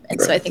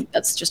 And so I think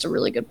that's just a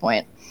really good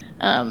point.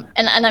 And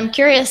I'm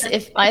curious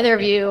if either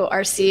of you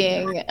are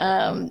seeing,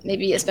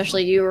 maybe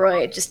especially you,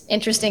 Roy, just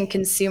interesting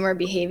consumer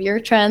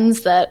behavior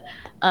trends that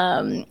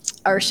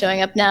are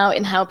showing up now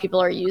in how people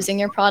are using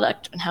your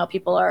product and how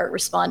people are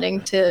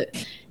responding to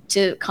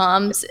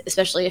comms,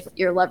 especially if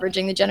you're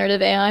leveraging the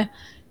generative AI.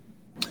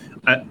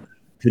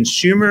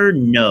 Consumer,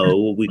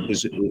 no,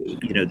 because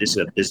this is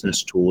a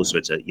business tool, so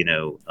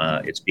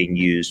it's being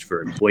used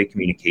for employee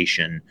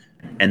communication,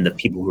 and the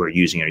people who are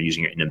using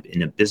it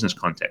in a business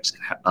context.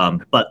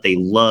 But they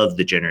love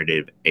the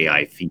generative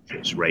AI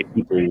features, right?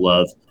 People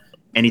love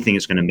anything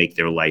that's going to make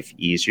their life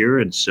easier,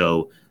 and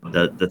so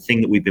the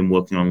thing that we've been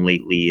working on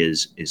lately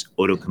is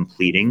auto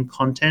completing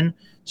content.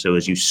 So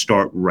as you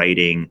start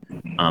writing,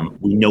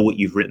 we know what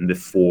you've written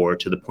before.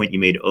 To the point you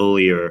made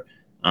earlier,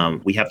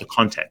 we have the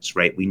context,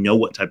 right? We know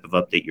what type of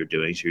update you're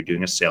doing. So you're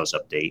doing a sales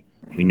update.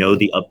 We know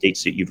the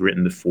updates that you've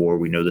written before.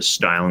 We know the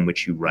style in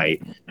which you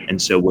write. And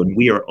so when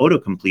we are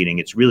auto-completing,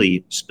 it's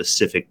really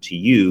specific to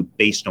you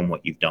based on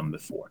what you've done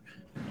before.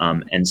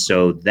 And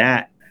so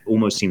that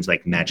almost seems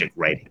like magic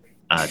writing.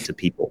 to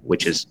people,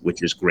 which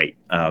is great.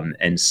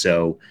 And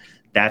so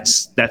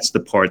that's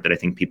the part that I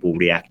think people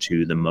react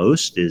to the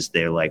most, is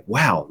they're like,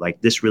 wow,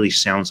 like this really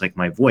sounds like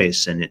my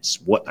voice and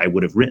it's what I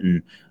would have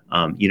written.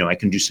 I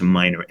can do some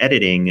minor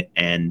editing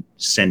and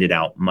send it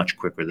out much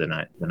quicker than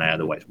I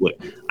otherwise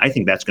would. I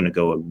think that's going to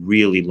go a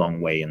really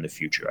long way in the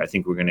future. I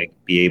think we're going to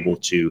be able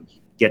to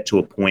get to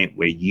a point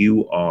where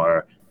you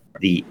are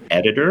the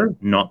editor,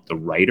 not the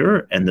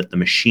writer, and that the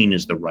machine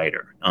is the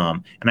writer.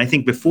 And I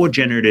think before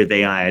generative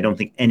AI, I don't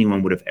think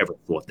anyone would have ever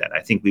thought that.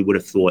 I think we would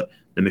have thought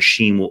the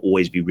machine will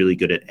always be really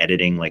good at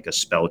editing, like a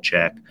spell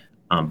check,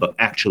 but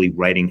actually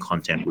writing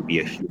content would be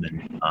a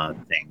human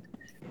thing.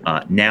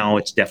 Now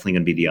it's definitely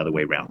going to be the other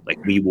way around.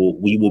 Like we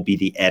will be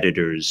the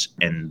editors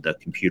and the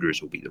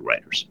computers will be the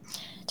writers.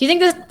 Do you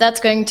think that that's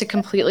going to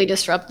completely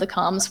disrupt the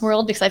comms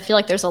world? Because I feel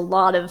like there's a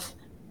lot of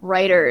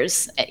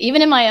writers,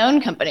 even in my own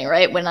company,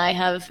 right? When I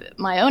have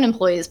my own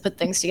employees put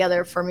things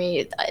together for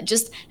me,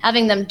 just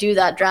having them do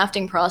that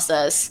drafting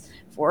process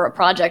for a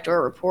project or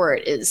a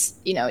report is,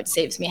 it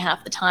saves me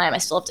half the time. I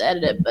still have to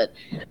edit it, but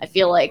I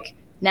feel like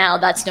now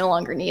that's no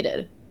longer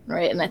needed,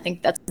 right? And I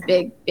think that's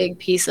a big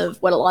piece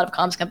of what a lot of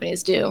comms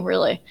companies do,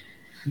 really.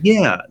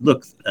 Yeah,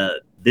 look,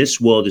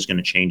 this world is going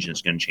to change, and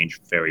it's going to change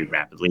very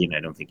rapidly. And I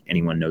don't think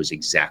anyone knows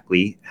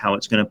exactly how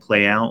it's going to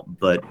play out.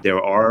 But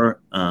there are,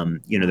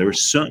 there are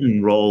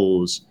certain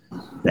roles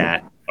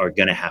that are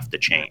going to have to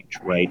change,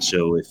 right?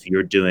 So if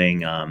you're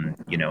doing, I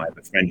have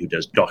a friend who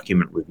does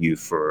document review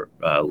for,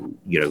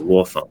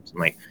 law firms.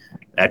 Like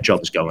that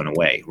job is going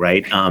away,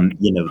 right?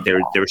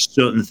 There are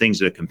certain things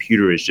that a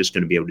computer is just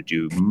going to be able to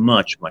do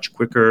much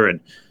quicker,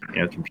 and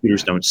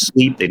computers don't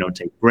sleep, they don't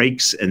take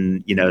breaks,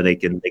 and they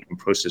can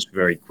process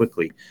very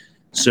quickly.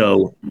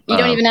 So you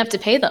don't even have to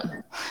pay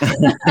them.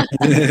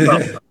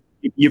 Well,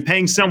 you're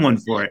paying someone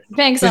for it. You're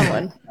paying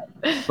someone.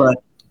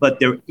 But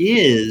there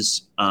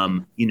is,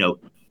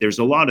 there's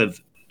a lot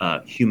of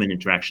human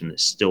interaction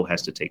that still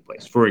has to take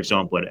place. For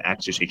example, at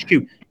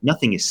AxiosHQ,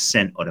 nothing is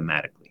sent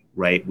automatically,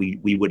 right?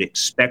 We would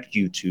expect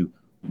you to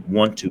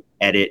want to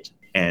edit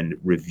and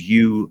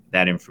review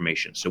that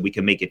information, so we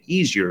can make it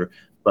easier.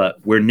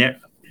 But we're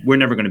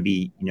never going to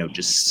be,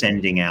 just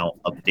sending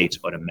out updates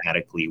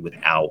automatically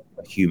without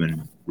a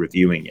human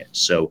reviewing it.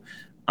 So,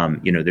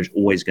 there's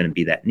always going to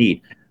be that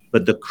need.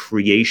 But the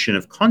creation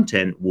of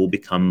content will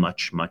become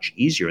much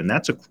easier, and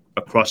that's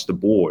across the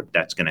board.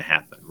 That's going to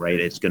happen, right?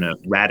 It's going to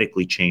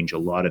radically change a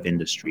lot of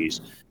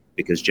industries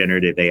because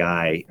generative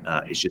AI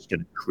is just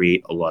going to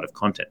create a lot of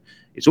content.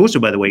 It's also,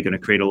 by the way, going to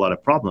create a lot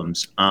of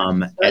problems.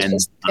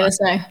 That's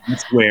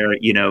where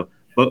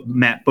But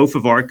Matt, both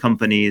of our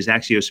companies,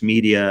 Axios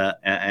Media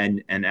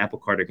and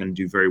Applecart, are going to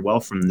do very well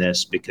from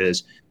this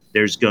because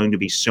there's going to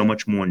be so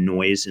much more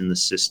noise in the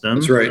system.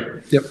 That's right.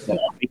 Yep.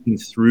 Breaking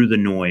through the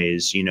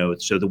noise,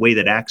 so the way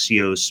that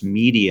Axios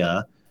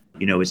Media,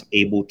 is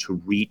able to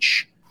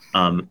reach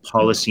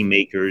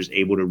policymakers,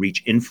 able to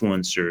reach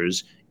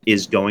influencers,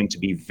 is going to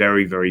be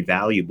very, very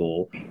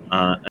valuable.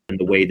 And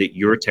the way that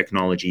your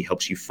technology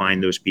helps you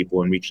find those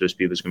people and reach those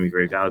people is going to be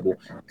very valuable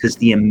because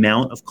the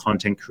amount of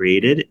content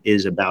created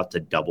is about to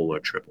double or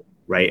triple,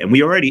 right? And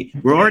we're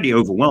already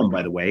overwhelmed,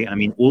 by the way. I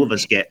mean, all of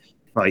us get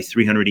probably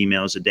 300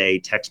 emails a day,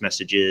 text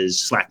messages,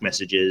 Slack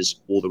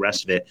messages, all the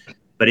rest of it.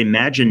 But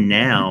imagine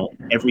now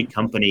every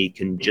company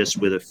can just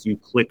with a few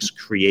clicks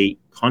create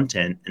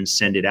content and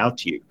send it out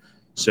to you.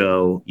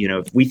 So,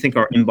 if we think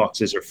our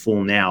inboxes are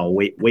full now,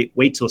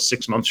 wait till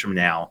 6 months from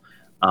now,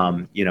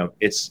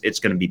 it's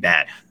going to be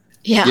bad.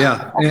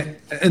 Yeah.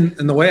 And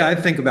the way I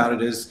think about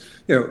it is,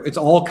 it's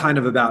all kind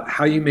of about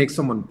how you make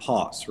someone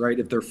pause, right?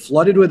 If they're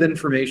flooded with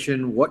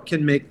information, what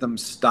can make them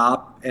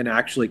stop and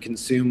actually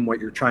consume what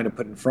you're trying to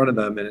put in front of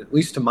them? And at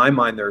least to my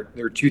mind, there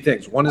are two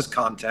things. One is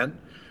content,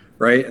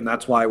 right? And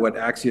that's why what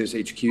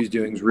AxiosHQ is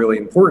doing is really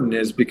important,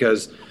 is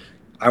because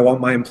I want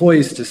my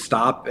employees to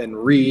stop and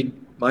read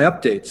my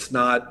updates,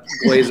 not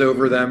glaze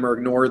over them or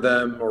ignore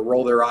them or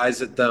roll their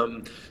eyes at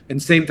them.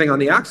 And same thing on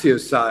the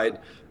Axios side.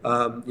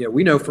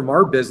 We know from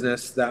our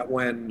business that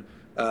when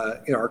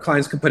our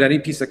clients can put any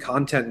piece of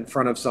content in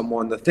front of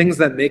someone, the things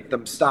that make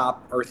them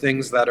stop are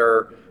things that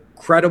are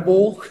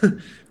credible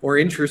or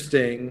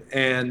interesting,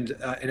 and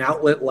an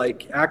outlet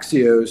like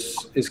Axios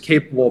is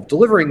capable of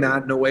delivering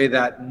that in a way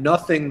that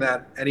nothing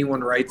that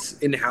anyone writes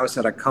in-house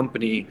at a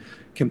company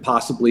can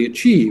possibly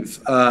achieve.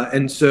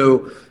 And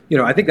so,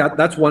 I think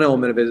that's one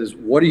element of it, is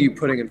what are you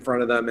putting in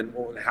front of them and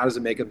how does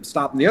it make them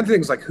stop? And the other thing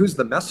is like, who's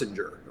the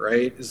messenger,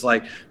 right? Is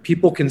like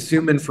people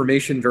consume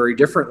information very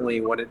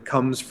differently when it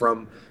comes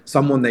from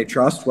someone they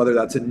trust, whether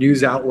that's a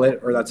news outlet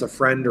or that's a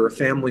friend or a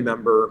family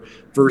member,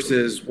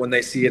 versus when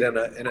they see it in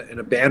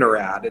a banner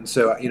ad. And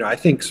so, I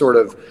think sort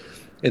of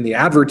in the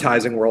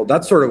advertising world,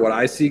 that's sort of what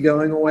I see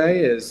going away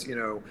is,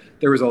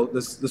 there was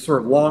this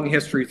sort of long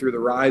history through the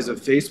rise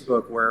of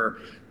Facebook where,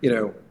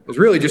 it was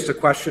really just a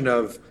question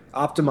of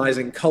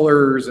optimizing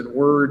colors and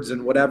words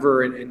and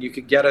whatever, and you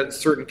could get a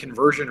certain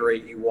conversion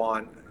rate you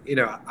want.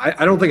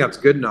 I don't think that's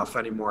good enough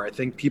anymore. I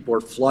think people are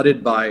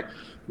flooded by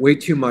way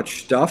too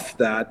much stuff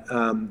that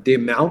the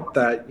amount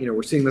that,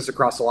 we're seeing this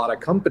across a lot of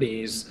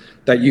companies,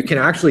 that you can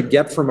actually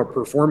get from a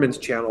performance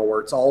channel where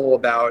it's all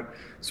about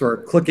sort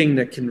of clicking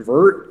to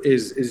convert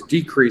is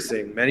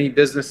decreasing. Many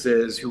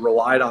businesses who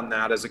relied on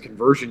that as a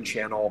conversion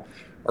channel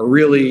are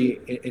really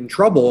in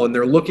trouble, and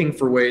they're looking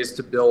for ways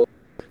to build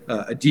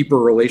a deeper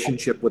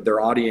relationship with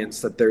their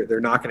audience that they're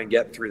not going to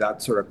get through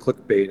that sort of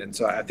clickbait. And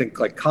so I think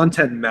like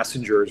content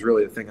messenger is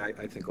really the thing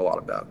I think a lot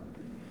about.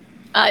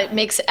 It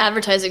makes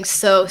advertising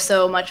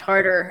so much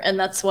harder, and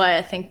that's why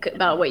I think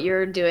about what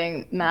you're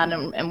doing, Matt,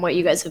 and what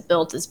you guys have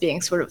built as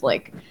being sort of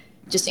like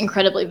just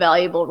incredibly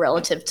valuable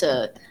relative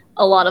to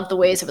a lot of the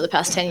ways over the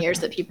past 10 years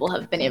that people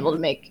have been able to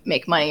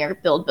make money or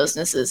build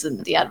businesses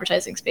in the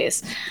advertising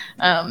space.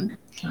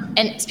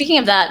 And speaking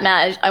of that,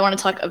 Matt, I want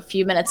to talk a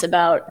few minutes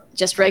about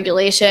just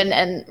regulation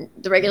and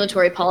the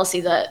regulatory policy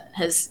that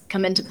has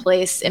come into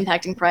place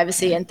impacting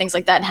privacy and things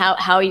like that, and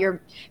how you're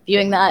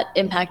viewing that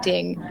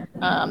impacting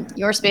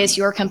your space,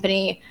 your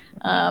company,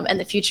 and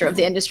the future of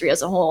the industry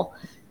as a whole.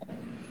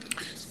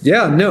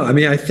 Yeah, no, I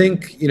mean, I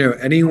think,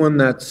 anyone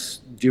that's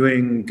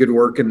doing good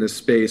work in this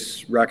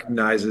space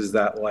recognizes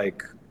that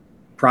like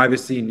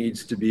privacy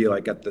needs to be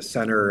like at the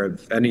center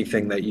of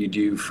anything that you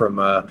do from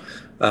a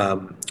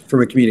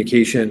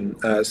communication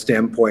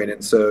standpoint.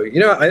 And so,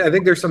 I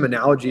think there's some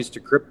analogies to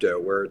crypto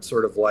where it's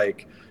sort of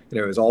like,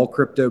 is all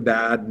crypto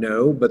bad?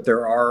 No, but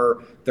there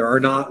are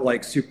not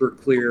like super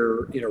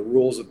clear,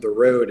 rules of the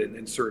road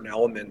in certain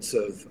elements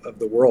of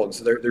the world.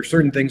 So there's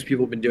certain things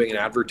people have been doing in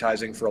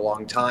advertising for a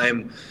long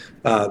time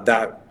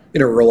that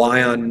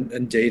rely on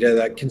data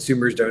that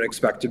consumers don't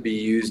expect to be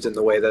used in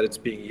the way that it's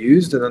being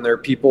used. And then there are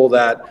people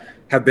that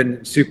have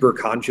been super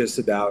conscious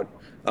about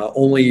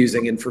only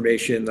using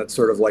information that's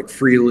sort of like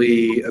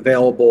freely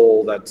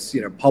available, that's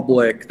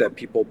public, that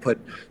people put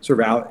sort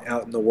of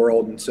out in the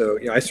world. And so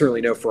I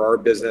certainly know for our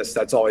business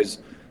that's always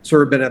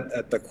sort of been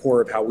at the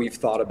core of how we've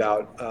thought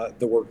about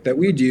the work that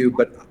we do.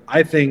 But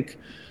I think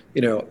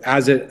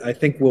as I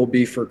think will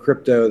be for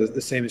crypto,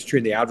 the same is true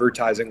in the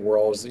advertising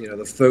world.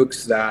 The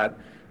folks that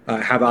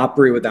have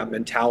operated with that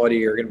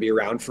mentality are going to be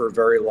around for a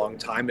very long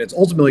time. And it's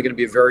ultimately going to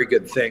be a very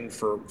good thing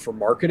for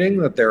marketing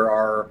that there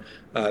are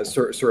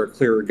sort of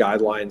clearer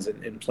guidelines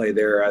in play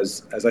there,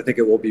 as I think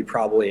it will be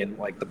probably in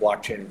like the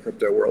blockchain and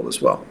crypto world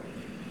as well.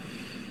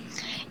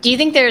 Do you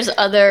think there's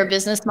other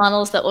business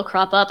models that will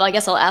crop up? I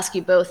guess I'll ask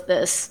you both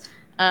this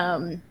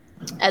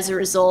as a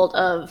result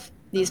of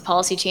these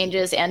policy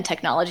changes and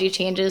technology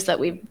changes that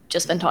we've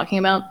just been talking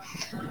about.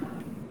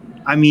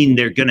 I mean,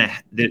 there's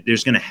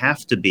gonna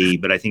have to be,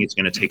 but I think it's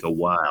gonna take a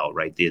while,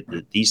 right?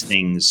 These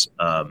things,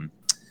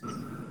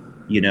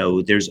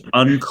 there's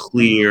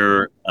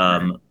unclear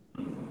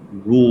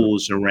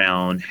rules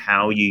around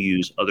how you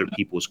use other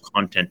people's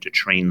content to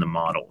train the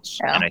models.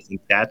 Yeah. And I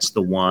think that's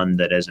the one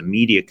that as a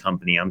media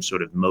company, I'm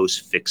sort of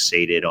most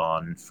fixated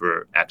on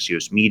for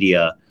Axios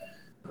Media.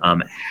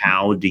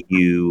 How do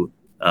you,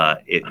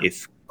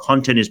 if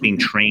content is being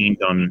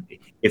trained on,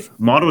 if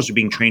models are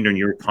being trained on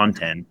your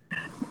content,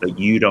 but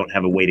you don't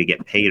have a way to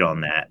get paid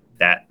on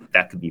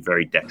that could be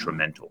very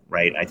detrimental,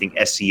 right? I think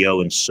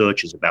SEO and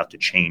search is about to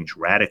change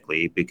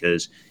radically,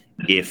 because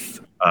if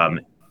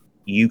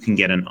you can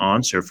get an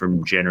answer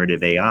from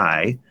generative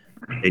AI,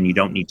 then you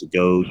don't need to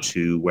go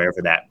to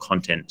wherever that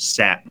content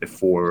sat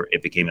before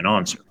it became an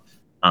answer.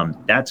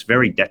 That's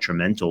very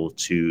detrimental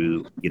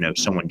to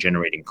someone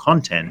generating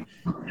content,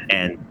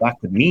 and that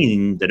could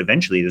mean that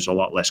eventually there's a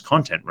lot less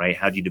content, right?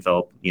 How do you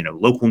develop?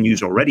 Local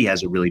news already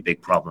has a really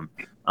big problem.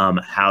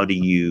 How do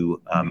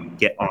you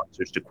get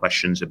answers to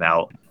questions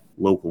about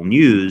local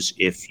news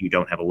if you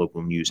don't have a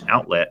local news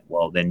outlet?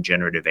 Well, then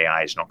generative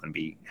AI is not going to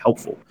be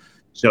helpful.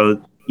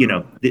 So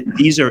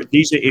these are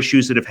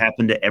issues that have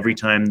happened to every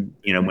time.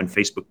 When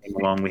Facebook came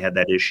along, we had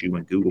that issue.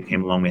 When Google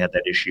came along, we had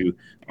that issue.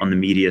 On the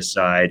media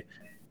side,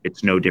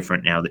 it's no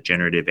different now that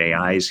generative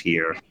AI is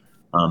here,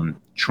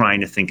 trying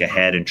to think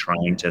ahead and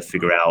trying to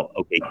figure out,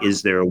 okay,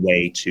 is there a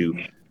way to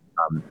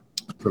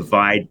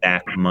provide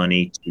back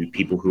money to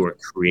people who are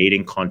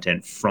creating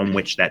content from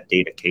which that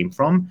data came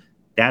from?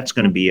 That's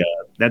going to be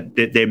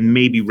there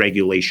may be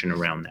regulation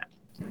around that.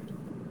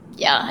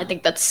 Yeah, I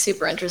think that's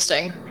super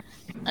interesting.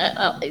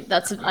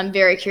 I'm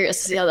very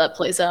curious to see how that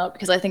plays out,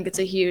 because I think it's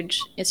a huge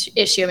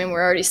issue. I mean,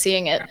 we're already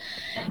seeing it.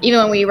 Even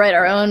when we write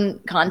our own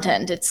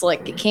content, it's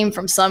like it came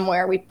from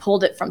somewhere. We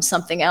pulled it from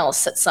something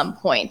else at some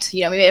point.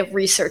 We may have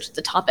researched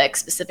the topic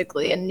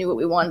specifically and knew what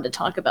we wanted to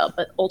talk about,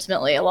 but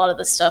ultimately a lot of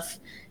the stuff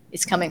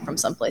is coming from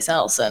someplace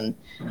else. And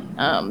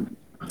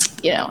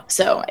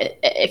so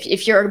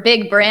if you're a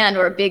big brand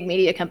or a big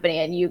media company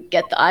and you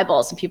get the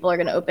eyeballs and people are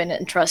going to open it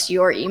and trust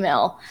your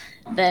email,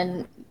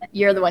 then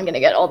you're the one going to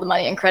get all the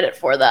money and credit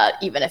for that,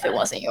 even if it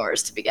wasn't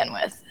yours to begin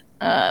with.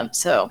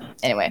 So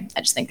anyway,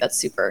 I just think that's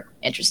super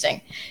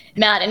interesting.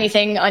 Matt,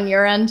 anything on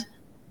your end,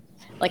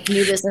 like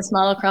new business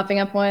model cropping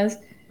up wise?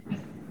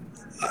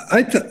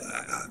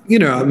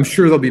 I'm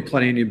sure there'll be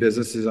plenty of new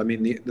businesses. I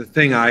mean, the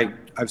thing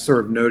I've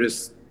sort of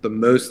noticed the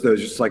most, though,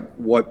 is just like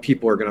what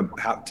people are going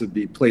to have to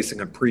be placing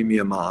a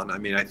premium on. I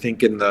mean, I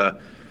think in the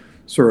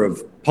sort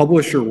of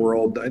publisher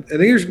world, I think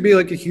there's gonna be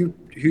like a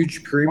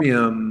huge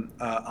premium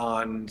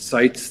on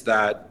sites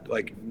that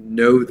like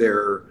know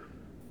their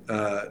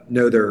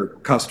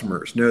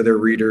customers, know their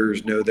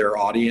readers, know their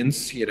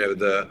audience. You know,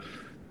 the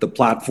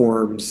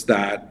platforms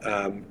that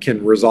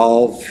can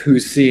resolve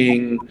who's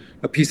seeing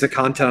a piece of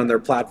content on their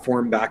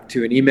platform back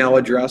to an email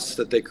address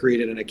that they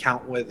created an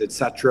account with, et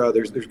cetera.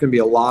 There's going to be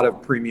a lot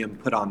of premium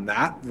put on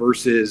that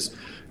versus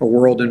a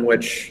world in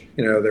which,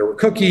 you know, there were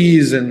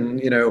cookies and,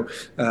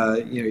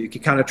 you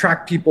could kind of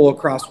track people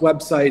across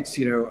websites.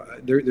 You know,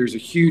 there's a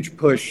huge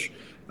push,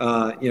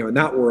 in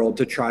that world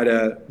to try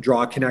to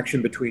draw a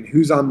connection between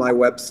who's on my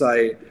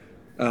website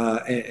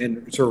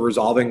and sort of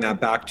resolving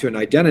that back to an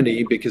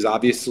identity, because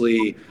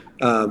obviously,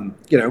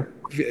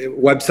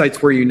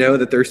 websites where you know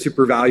that there's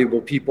super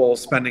valuable people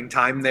spending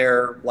time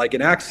there, like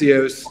in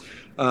Axios,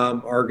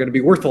 are going to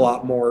be worth a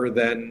lot more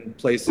than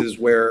places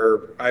where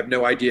I have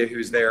no idea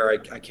who's there.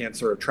 I can't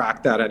sort of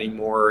track that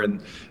anymore.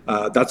 And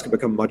that's going to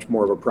become much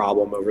more of a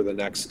problem over the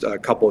next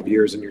couple of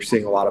years. And you're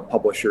seeing a lot of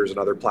publishers and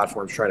other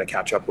platforms trying to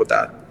catch up with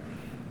that.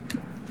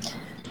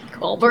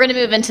 Cool. We're going to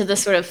move into the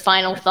sort of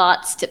final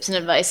thoughts, tips, and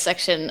advice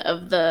section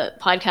of the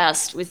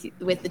podcast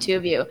with the two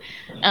of you.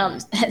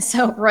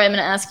 So, Roy, I'm going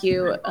to ask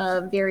you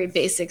a very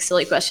basic,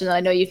 silly question that I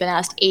know you've been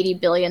asked 80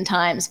 billion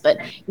times, but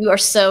you are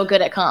so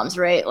good at comms,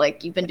 right?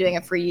 Like, you've been doing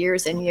it for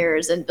years and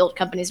years and built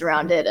companies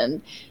around it,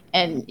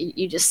 and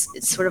you just,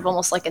 it's sort of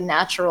almost like a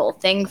natural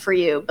thing for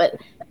you. But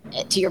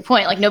to your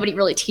point, like, nobody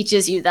really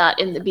teaches you that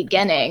in the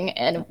beginning,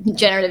 and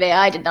generative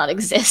AI did not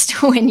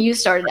exist when you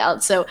started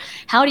out. So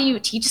how do you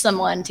teach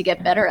someone to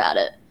get better at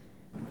it?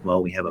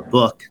 Well, we have a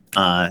book.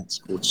 It's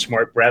called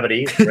Smart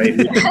Brevity, right?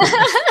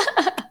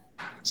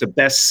 It's a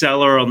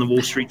bestseller on the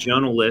Wall Street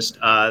Journal list.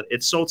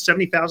 It's sold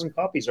 70,000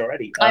 copies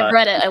already. I've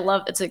read it.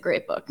 It's a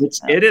great book.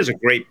 It is a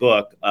great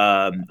book.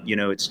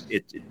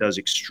 It does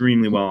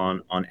extremely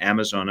well on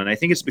Amazon. And I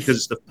think it's because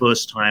it's the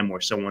first time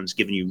where someone's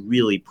given you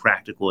really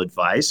practical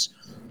advice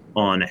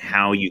on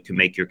how you can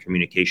make your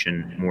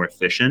communication more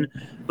efficient,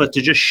 but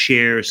to just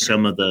share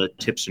some of the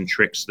tips and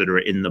tricks that are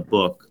in the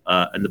book.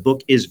 And the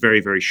book is very,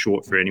 very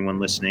short for anyone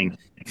listening.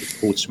 It's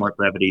called Smart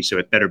Brevity, so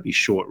it better be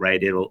short,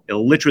 right? It'll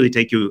literally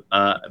take you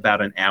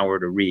about an hour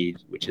to read,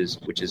 which is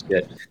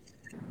good.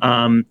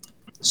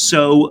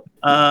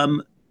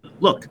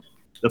 Look,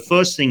 the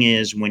first thing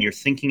is, when you're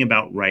thinking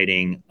about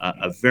writing,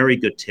 a very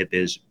good tip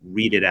is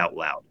read it out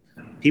loud.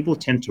 People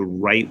tend to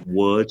write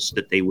words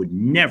that they would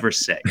never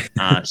say.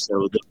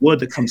 So the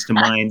word that comes to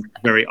mind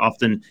very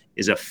often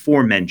is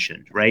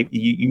aforementioned, right?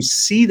 You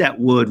see that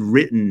word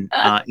written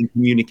in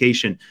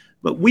communication,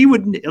 but we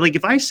would, like,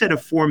 if I said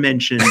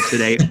aforementioned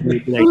today,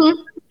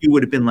 you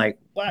would have been like,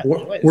 what?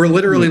 We're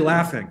literally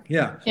laughing.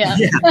 Yeah.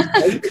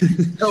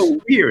 So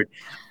weird.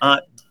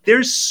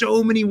 There's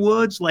so many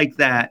words like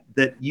that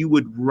you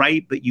would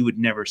write, but you would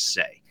never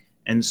say.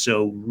 And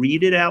so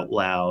read it out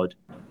loud.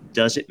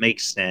 Does it make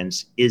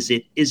sense? Is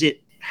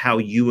it how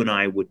you and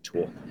I would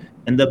talk?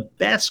 And the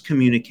best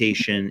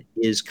communication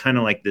is kind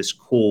of like this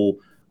call,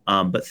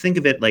 but think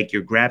of it like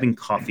you're grabbing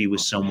coffee with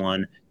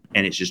someone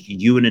and it's just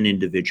you and an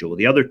individual.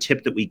 The other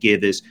tip that we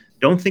give is,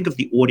 don't think of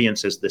the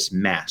audience as this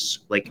mass.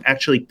 Like,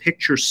 actually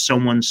picture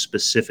someone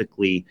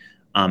specifically,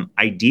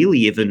 ideally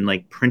even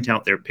like print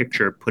out their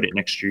picture, put it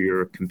next to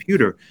your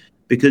computer,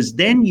 because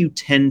then you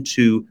tend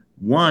to,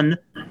 one,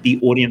 the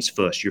audience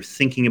first. You're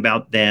thinking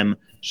about them.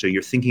 So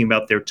you're thinking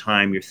about their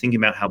time. You're thinking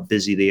about how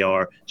busy they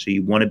are. So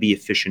you want to be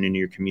efficient in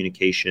your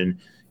communication.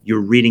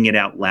 You're reading it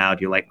out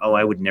loud. You're like, oh,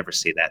 I would never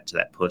say that to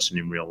that person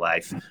in real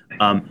life.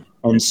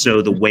 And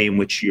so the way in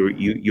which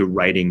your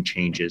writing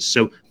changes.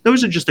 So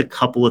those are just a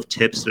couple of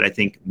tips that I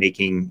think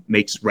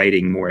makes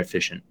writing more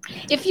efficient.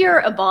 If you're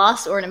a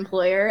boss or an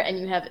employer and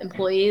you have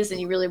employees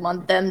and you really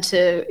want them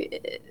to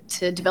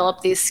develop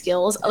these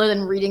skills, other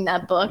than reading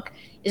that book,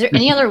 is there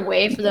any other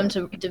way for them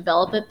to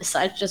develop it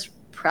besides just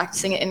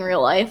practicing it in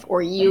real life,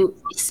 or you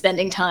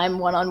spending time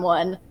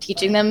one-on-one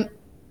teaching them?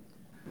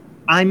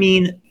 I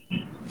mean,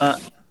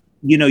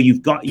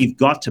 you've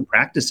got to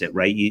practice it,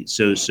 right?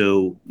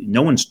 So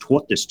no one's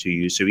taught this to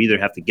you. So you either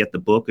have to get the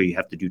book, or you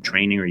have to do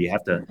training, or you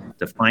have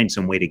to find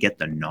some way to get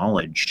the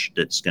knowledge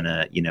that's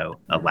gonna,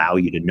 allow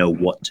you to know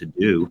what to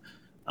do.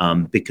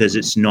 Because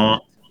it's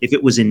not. If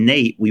it was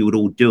innate, we would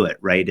all do it,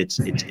 right? It's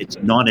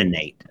not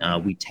innate.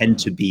 We tend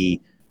to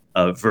be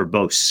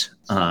verbose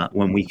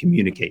when we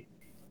communicate.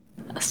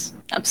 Yes,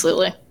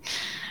 absolutely.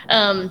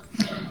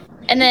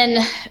 And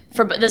then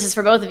this is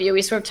for both of you.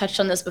 We sort of touched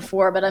on this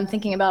before, but I'm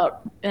thinking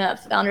about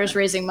founders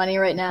raising money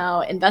right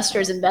now,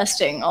 investors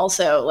investing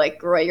also.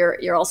 Like, Roy,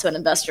 you're also an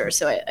investor.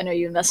 So I know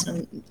you invest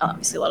in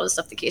obviously a lot of the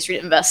stuff that K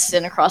Street invests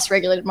in across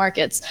regulated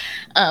markets,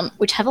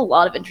 which have a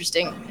lot of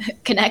interesting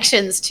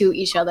connections to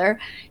each other.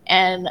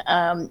 And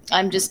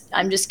I'm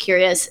just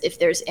curious if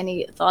there's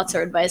any thoughts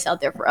or advice out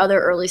there for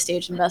other early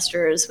stage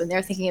investors when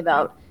they're thinking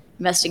about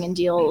investing in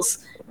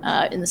deals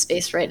in the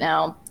space right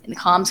now, in the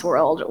comms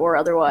world or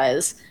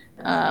otherwise.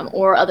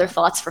 or other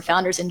thoughts for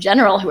founders in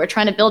general who are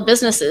trying to build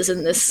businesses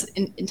in this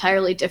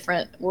entirely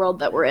different world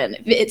that we're in.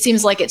 It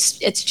seems like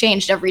it's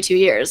changed every 2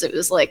 years. It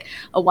was like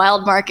a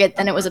wild market,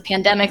 then it was a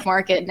pandemic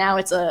market. Now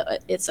it's a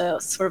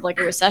sort of like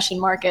a recession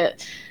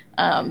market,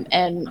 and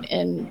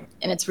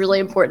it's really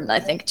important, I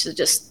think, to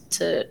just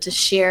to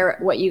share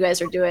what you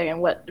guys are doing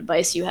and what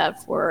advice you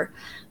have for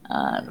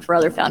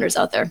other founders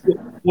out there.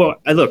 Well,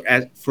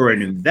 for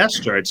an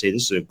investor, I'd say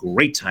this is a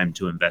great time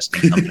to invest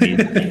in companies.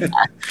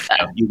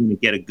 You're going to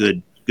get a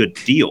good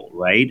deal,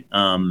 right?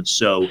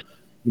 So,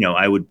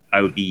 I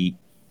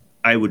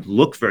would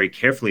look very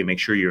carefully, make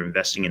sure you're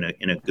investing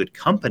in a good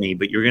company,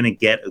 but you're going to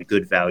get a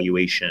good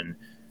valuation,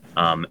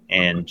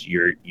 and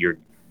you're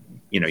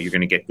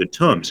going to get good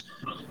terms.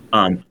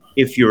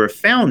 If you're a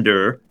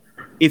founder,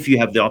 if you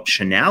have the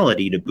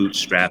optionality to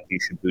bootstrap, you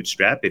should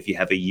bootstrap. If you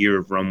have a year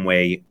of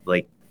runway,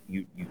 like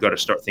you've got to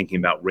start thinking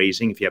about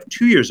raising. If you have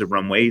 2 years of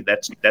runway,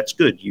 that's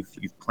good.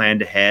 You've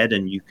planned ahead,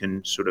 and you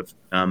can sort of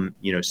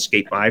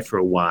skate by for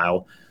a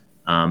while,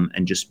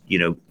 and just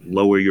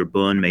lower your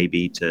burn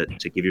maybe to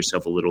give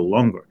yourself a little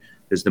longer,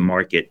 because the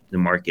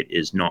market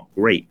is not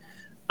great.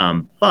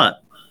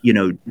 But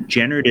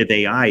generative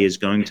AI is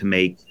going to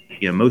make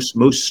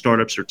most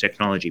startups are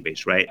technology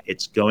based, right?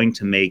 It's going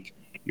to make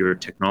your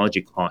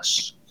technology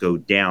costs go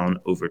down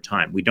over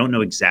time. We don't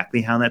know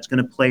exactly how that's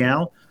going to play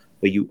out,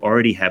 but you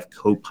already have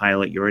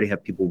Copilot, you already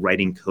have people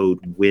writing code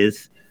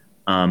with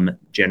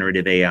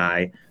generative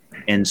AI.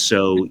 And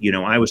so,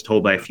 I was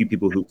told by a few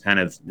people who kind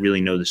of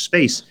really know the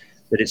space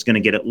that it's going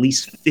to get at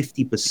least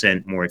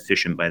 50% more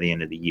efficient by the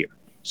end of the year.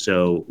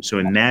 So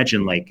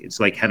imagine it's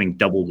like having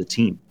double the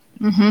team.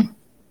 Mm-hmm.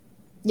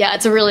 Yeah,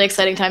 it's a really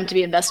exciting time to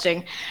be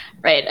investing,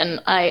 right?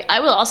 And I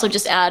will also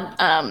just add,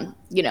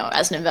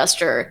 as an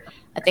investor,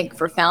 I think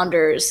for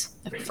founders,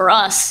 for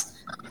us,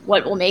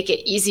 what will make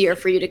it easier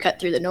for you to cut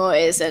through the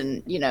noise,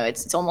 and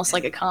it's almost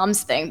like a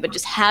comms thing, but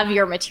just have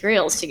your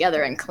materials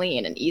together and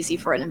clean and easy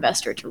for an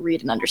investor to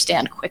read and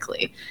understand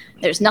quickly.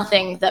 There's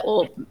nothing that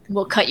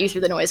will cut you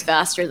through the noise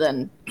faster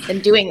than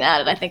doing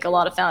that. And I think a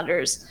lot of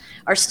founders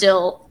are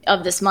still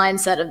of this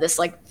mindset of this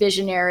like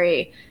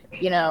visionary,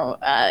 you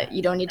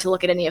don't need to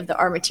look at any of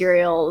our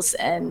materials,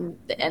 and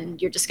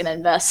you're just going to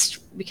invest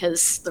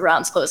because the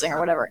round's closing or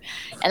whatever.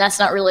 And that's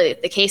not really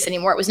the case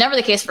anymore. It was never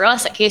the case for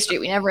us at K Street.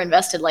 We never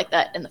invested like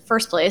that in the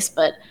first place,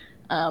 but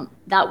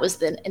that was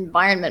the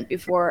environment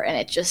before, and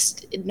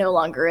it no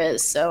longer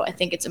is. So I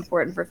think it's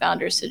important for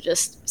founders to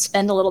just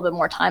spend a little bit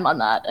more time on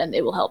that, and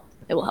it will help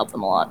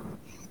them a lot.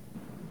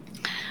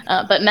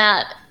 But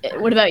Matt,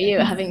 what about you,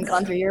 having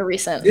gone through your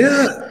recent?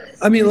 Yeah,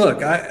 I mean,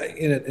 look,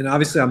 and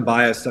obviously I'm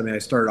biased. I mean, I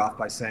started off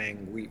by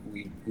saying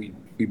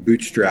we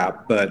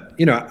bootstrap, but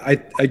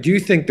I do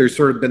think there's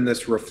sort of been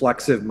this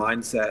reflexive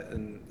mindset,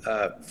 and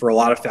for a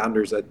lot of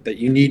founders that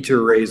you need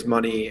to raise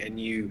money, and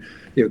you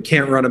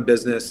can't run a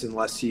business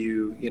unless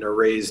you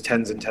raise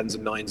tens and tens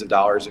of millions of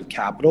dollars of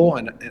capital.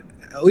 And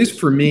at least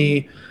for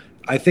me,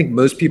 I think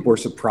most people are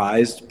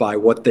surprised by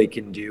what they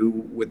can do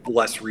with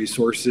less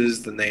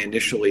resources than they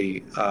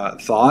initially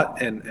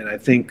thought. And I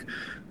think,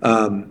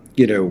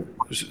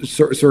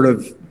 sort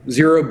of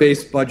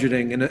zero-based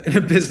budgeting in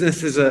a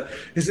business is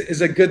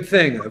a good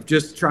thing, of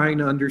just trying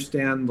to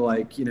understand,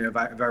 if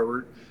I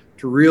were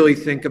to really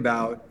think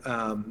about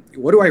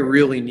what do I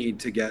really need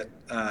to get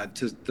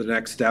to the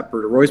next step,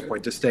 or to Roy's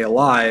point, to stay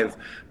alive.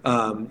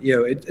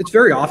 It's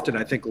very often,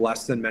 I think,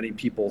 less than many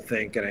people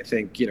think. And I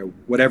think,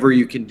 whatever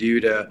you can do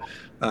to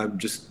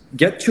just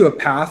get to a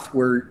path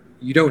where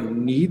you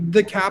don't need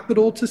the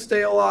capital to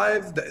stay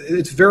alive,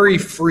 it's very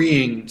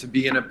freeing to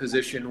be in a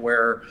position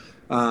where,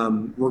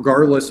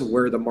 regardless of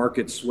where the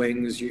market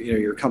swings,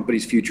 your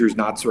company's future is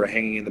not sort of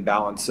hanging in the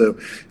balance. So,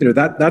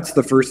 that's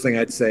the first thing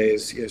I'd say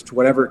is to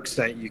whatever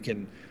extent you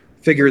can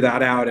figure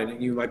that out, and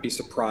you might be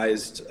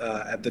surprised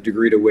at the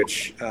degree to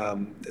which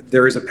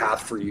there is a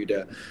path for you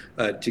to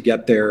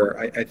get there.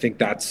 I think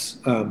that's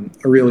a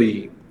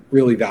really,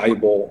 really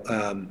valuable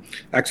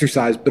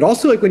exercise. But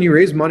also, when you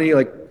raise money,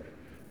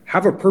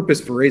 have a purpose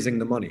for raising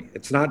the money.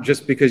 It's not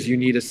just because you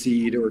need a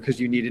seed or because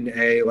you need an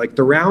A.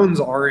 The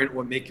rounds aren't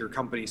what make your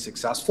company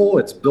successful.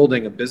 It's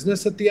building a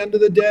business at the end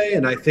of the day.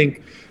 And I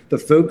think the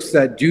folks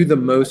that do the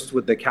most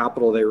with the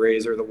capital they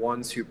raise are the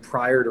ones who,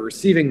 prior to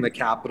receiving the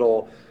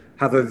capital,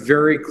 have a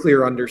very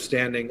clear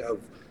understanding of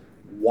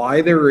why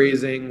they're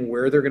raising,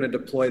 where they're going to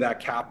deploy that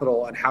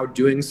capital, and how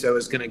doing so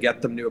is going to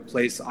get them to a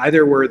place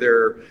either where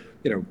they're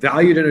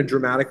valued in a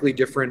dramatically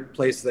different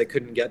place they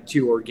couldn't get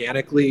to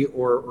organically,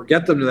 or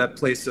get them to that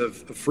place of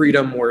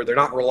freedom where they're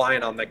not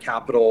relying on the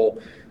capital,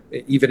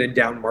 even in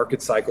down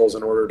market cycles,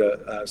 in order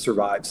to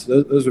survive.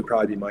 So those would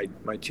probably be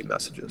my two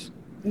messages.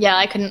 Yeah,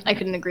 I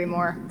couldn't agree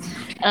more.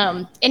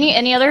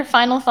 Any other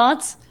final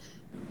thoughts?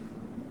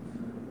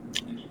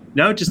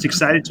 No, just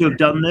excited to have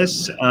done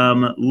this.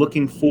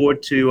 Looking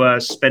forward to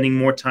spending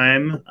more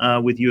time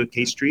with you at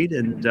K Street,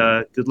 and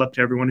good luck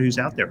to everyone who's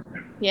out there.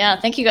 Yeah,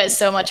 thank you guys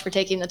so much for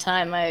taking the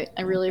time. I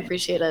really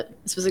appreciate it.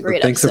 This was a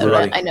great Thanks, episode.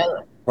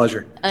 Everybody.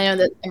 Pleasure. I know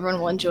that everyone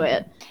will enjoy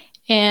it.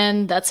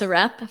 And that's a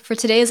wrap for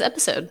today's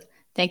episode.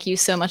 Thank you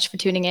so much for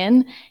tuning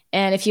in.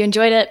 And if you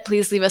enjoyed it,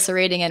 please leave us a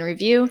rating and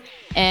review.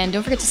 And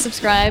don't forget to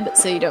subscribe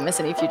so you don't miss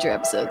any future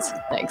episodes.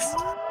 Thanks.